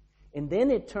 And then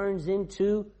it turns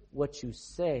into what you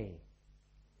say.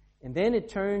 And then it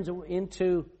turns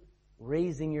into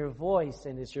raising your voice,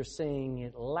 and as you're saying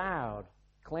it loud,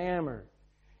 clamor.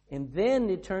 And then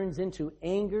it turns into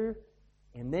anger,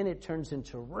 and then it turns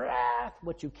into wrath,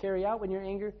 what you carry out when you're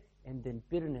angry, and then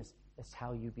bitterness. That's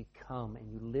how you become,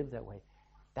 and you live that way.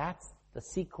 That's the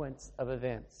sequence of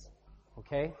events.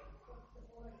 Okay?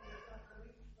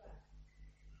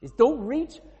 Is don't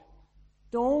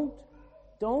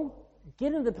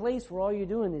get into the place where all you're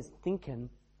doing is thinking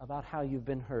about how you've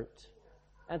been hurt.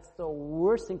 That's the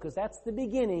worst thing, because that's the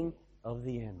beginning of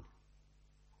the end.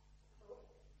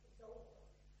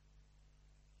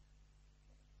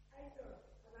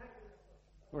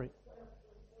 Right.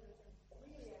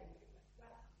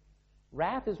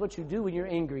 Wrath is what you do when you're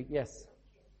angry. Yes.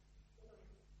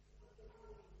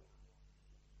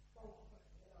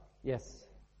 Yes.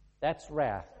 That's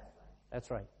wrath.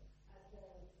 That's right.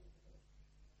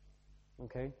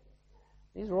 Okay?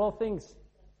 These are all things.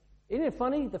 Isn't it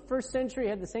funny? The first century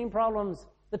had the same problems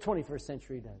the 21st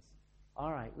century does.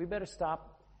 All right, we better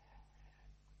stop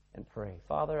and pray.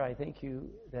 Father, I thank you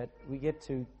that we get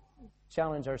to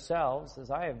challenge ourselves as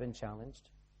I have been challenged.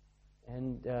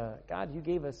 And God, you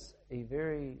gave us a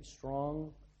very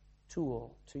strong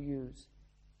tool to use.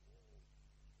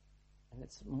 And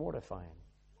it's mortifying.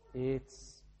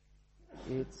 It's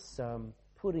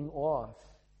putting off.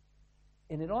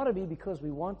 And it ought to be because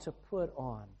we want to put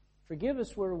on. Forgive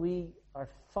us where we are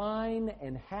fine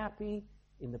and happy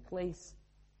in the place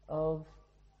of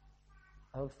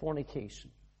fornication.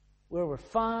 Where we're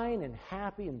fine and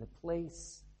happy in the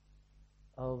place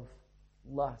of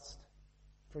lust.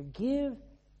 Forgive,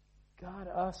 God,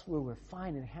 us where we're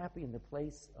fine and happy in the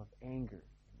place of anger,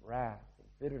 and wrath, and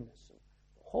bitterness,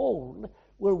 and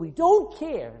where we don't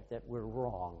care that we're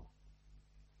wrong.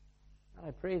 And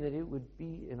I pray that it would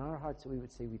be in our hearts that we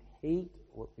would say we'd hate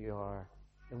what we are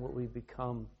and what we've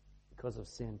become because of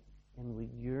sin, and we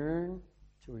yearn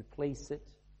to replace it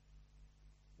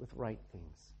with right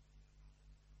things.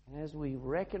 And as we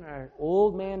reckon our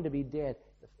old man to be dead,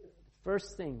 the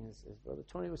first thing is, as Brother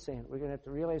Tony was saying, we're going to have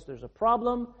to realize there's a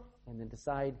problem and then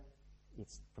decide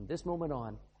it's from this moment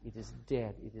on, it is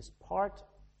dead. It is part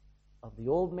of the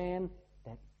old man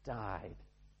that died.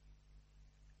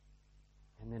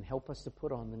 And then help us to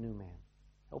put on the new man.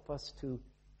 Help us to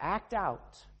act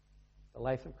out the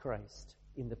life of Christ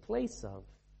in the place of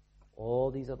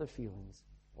all these other feelings,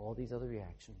 all these other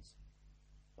reactions.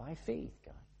 By faith,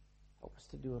 God. Help us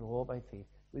to do it all by faith.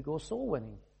 We go soul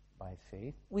winning by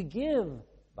faith. We give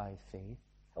by faith.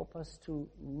 Help us to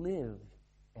live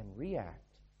and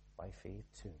react by faith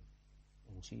too.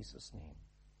 In Jesus' name,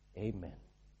 amen.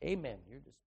 Amen. You're just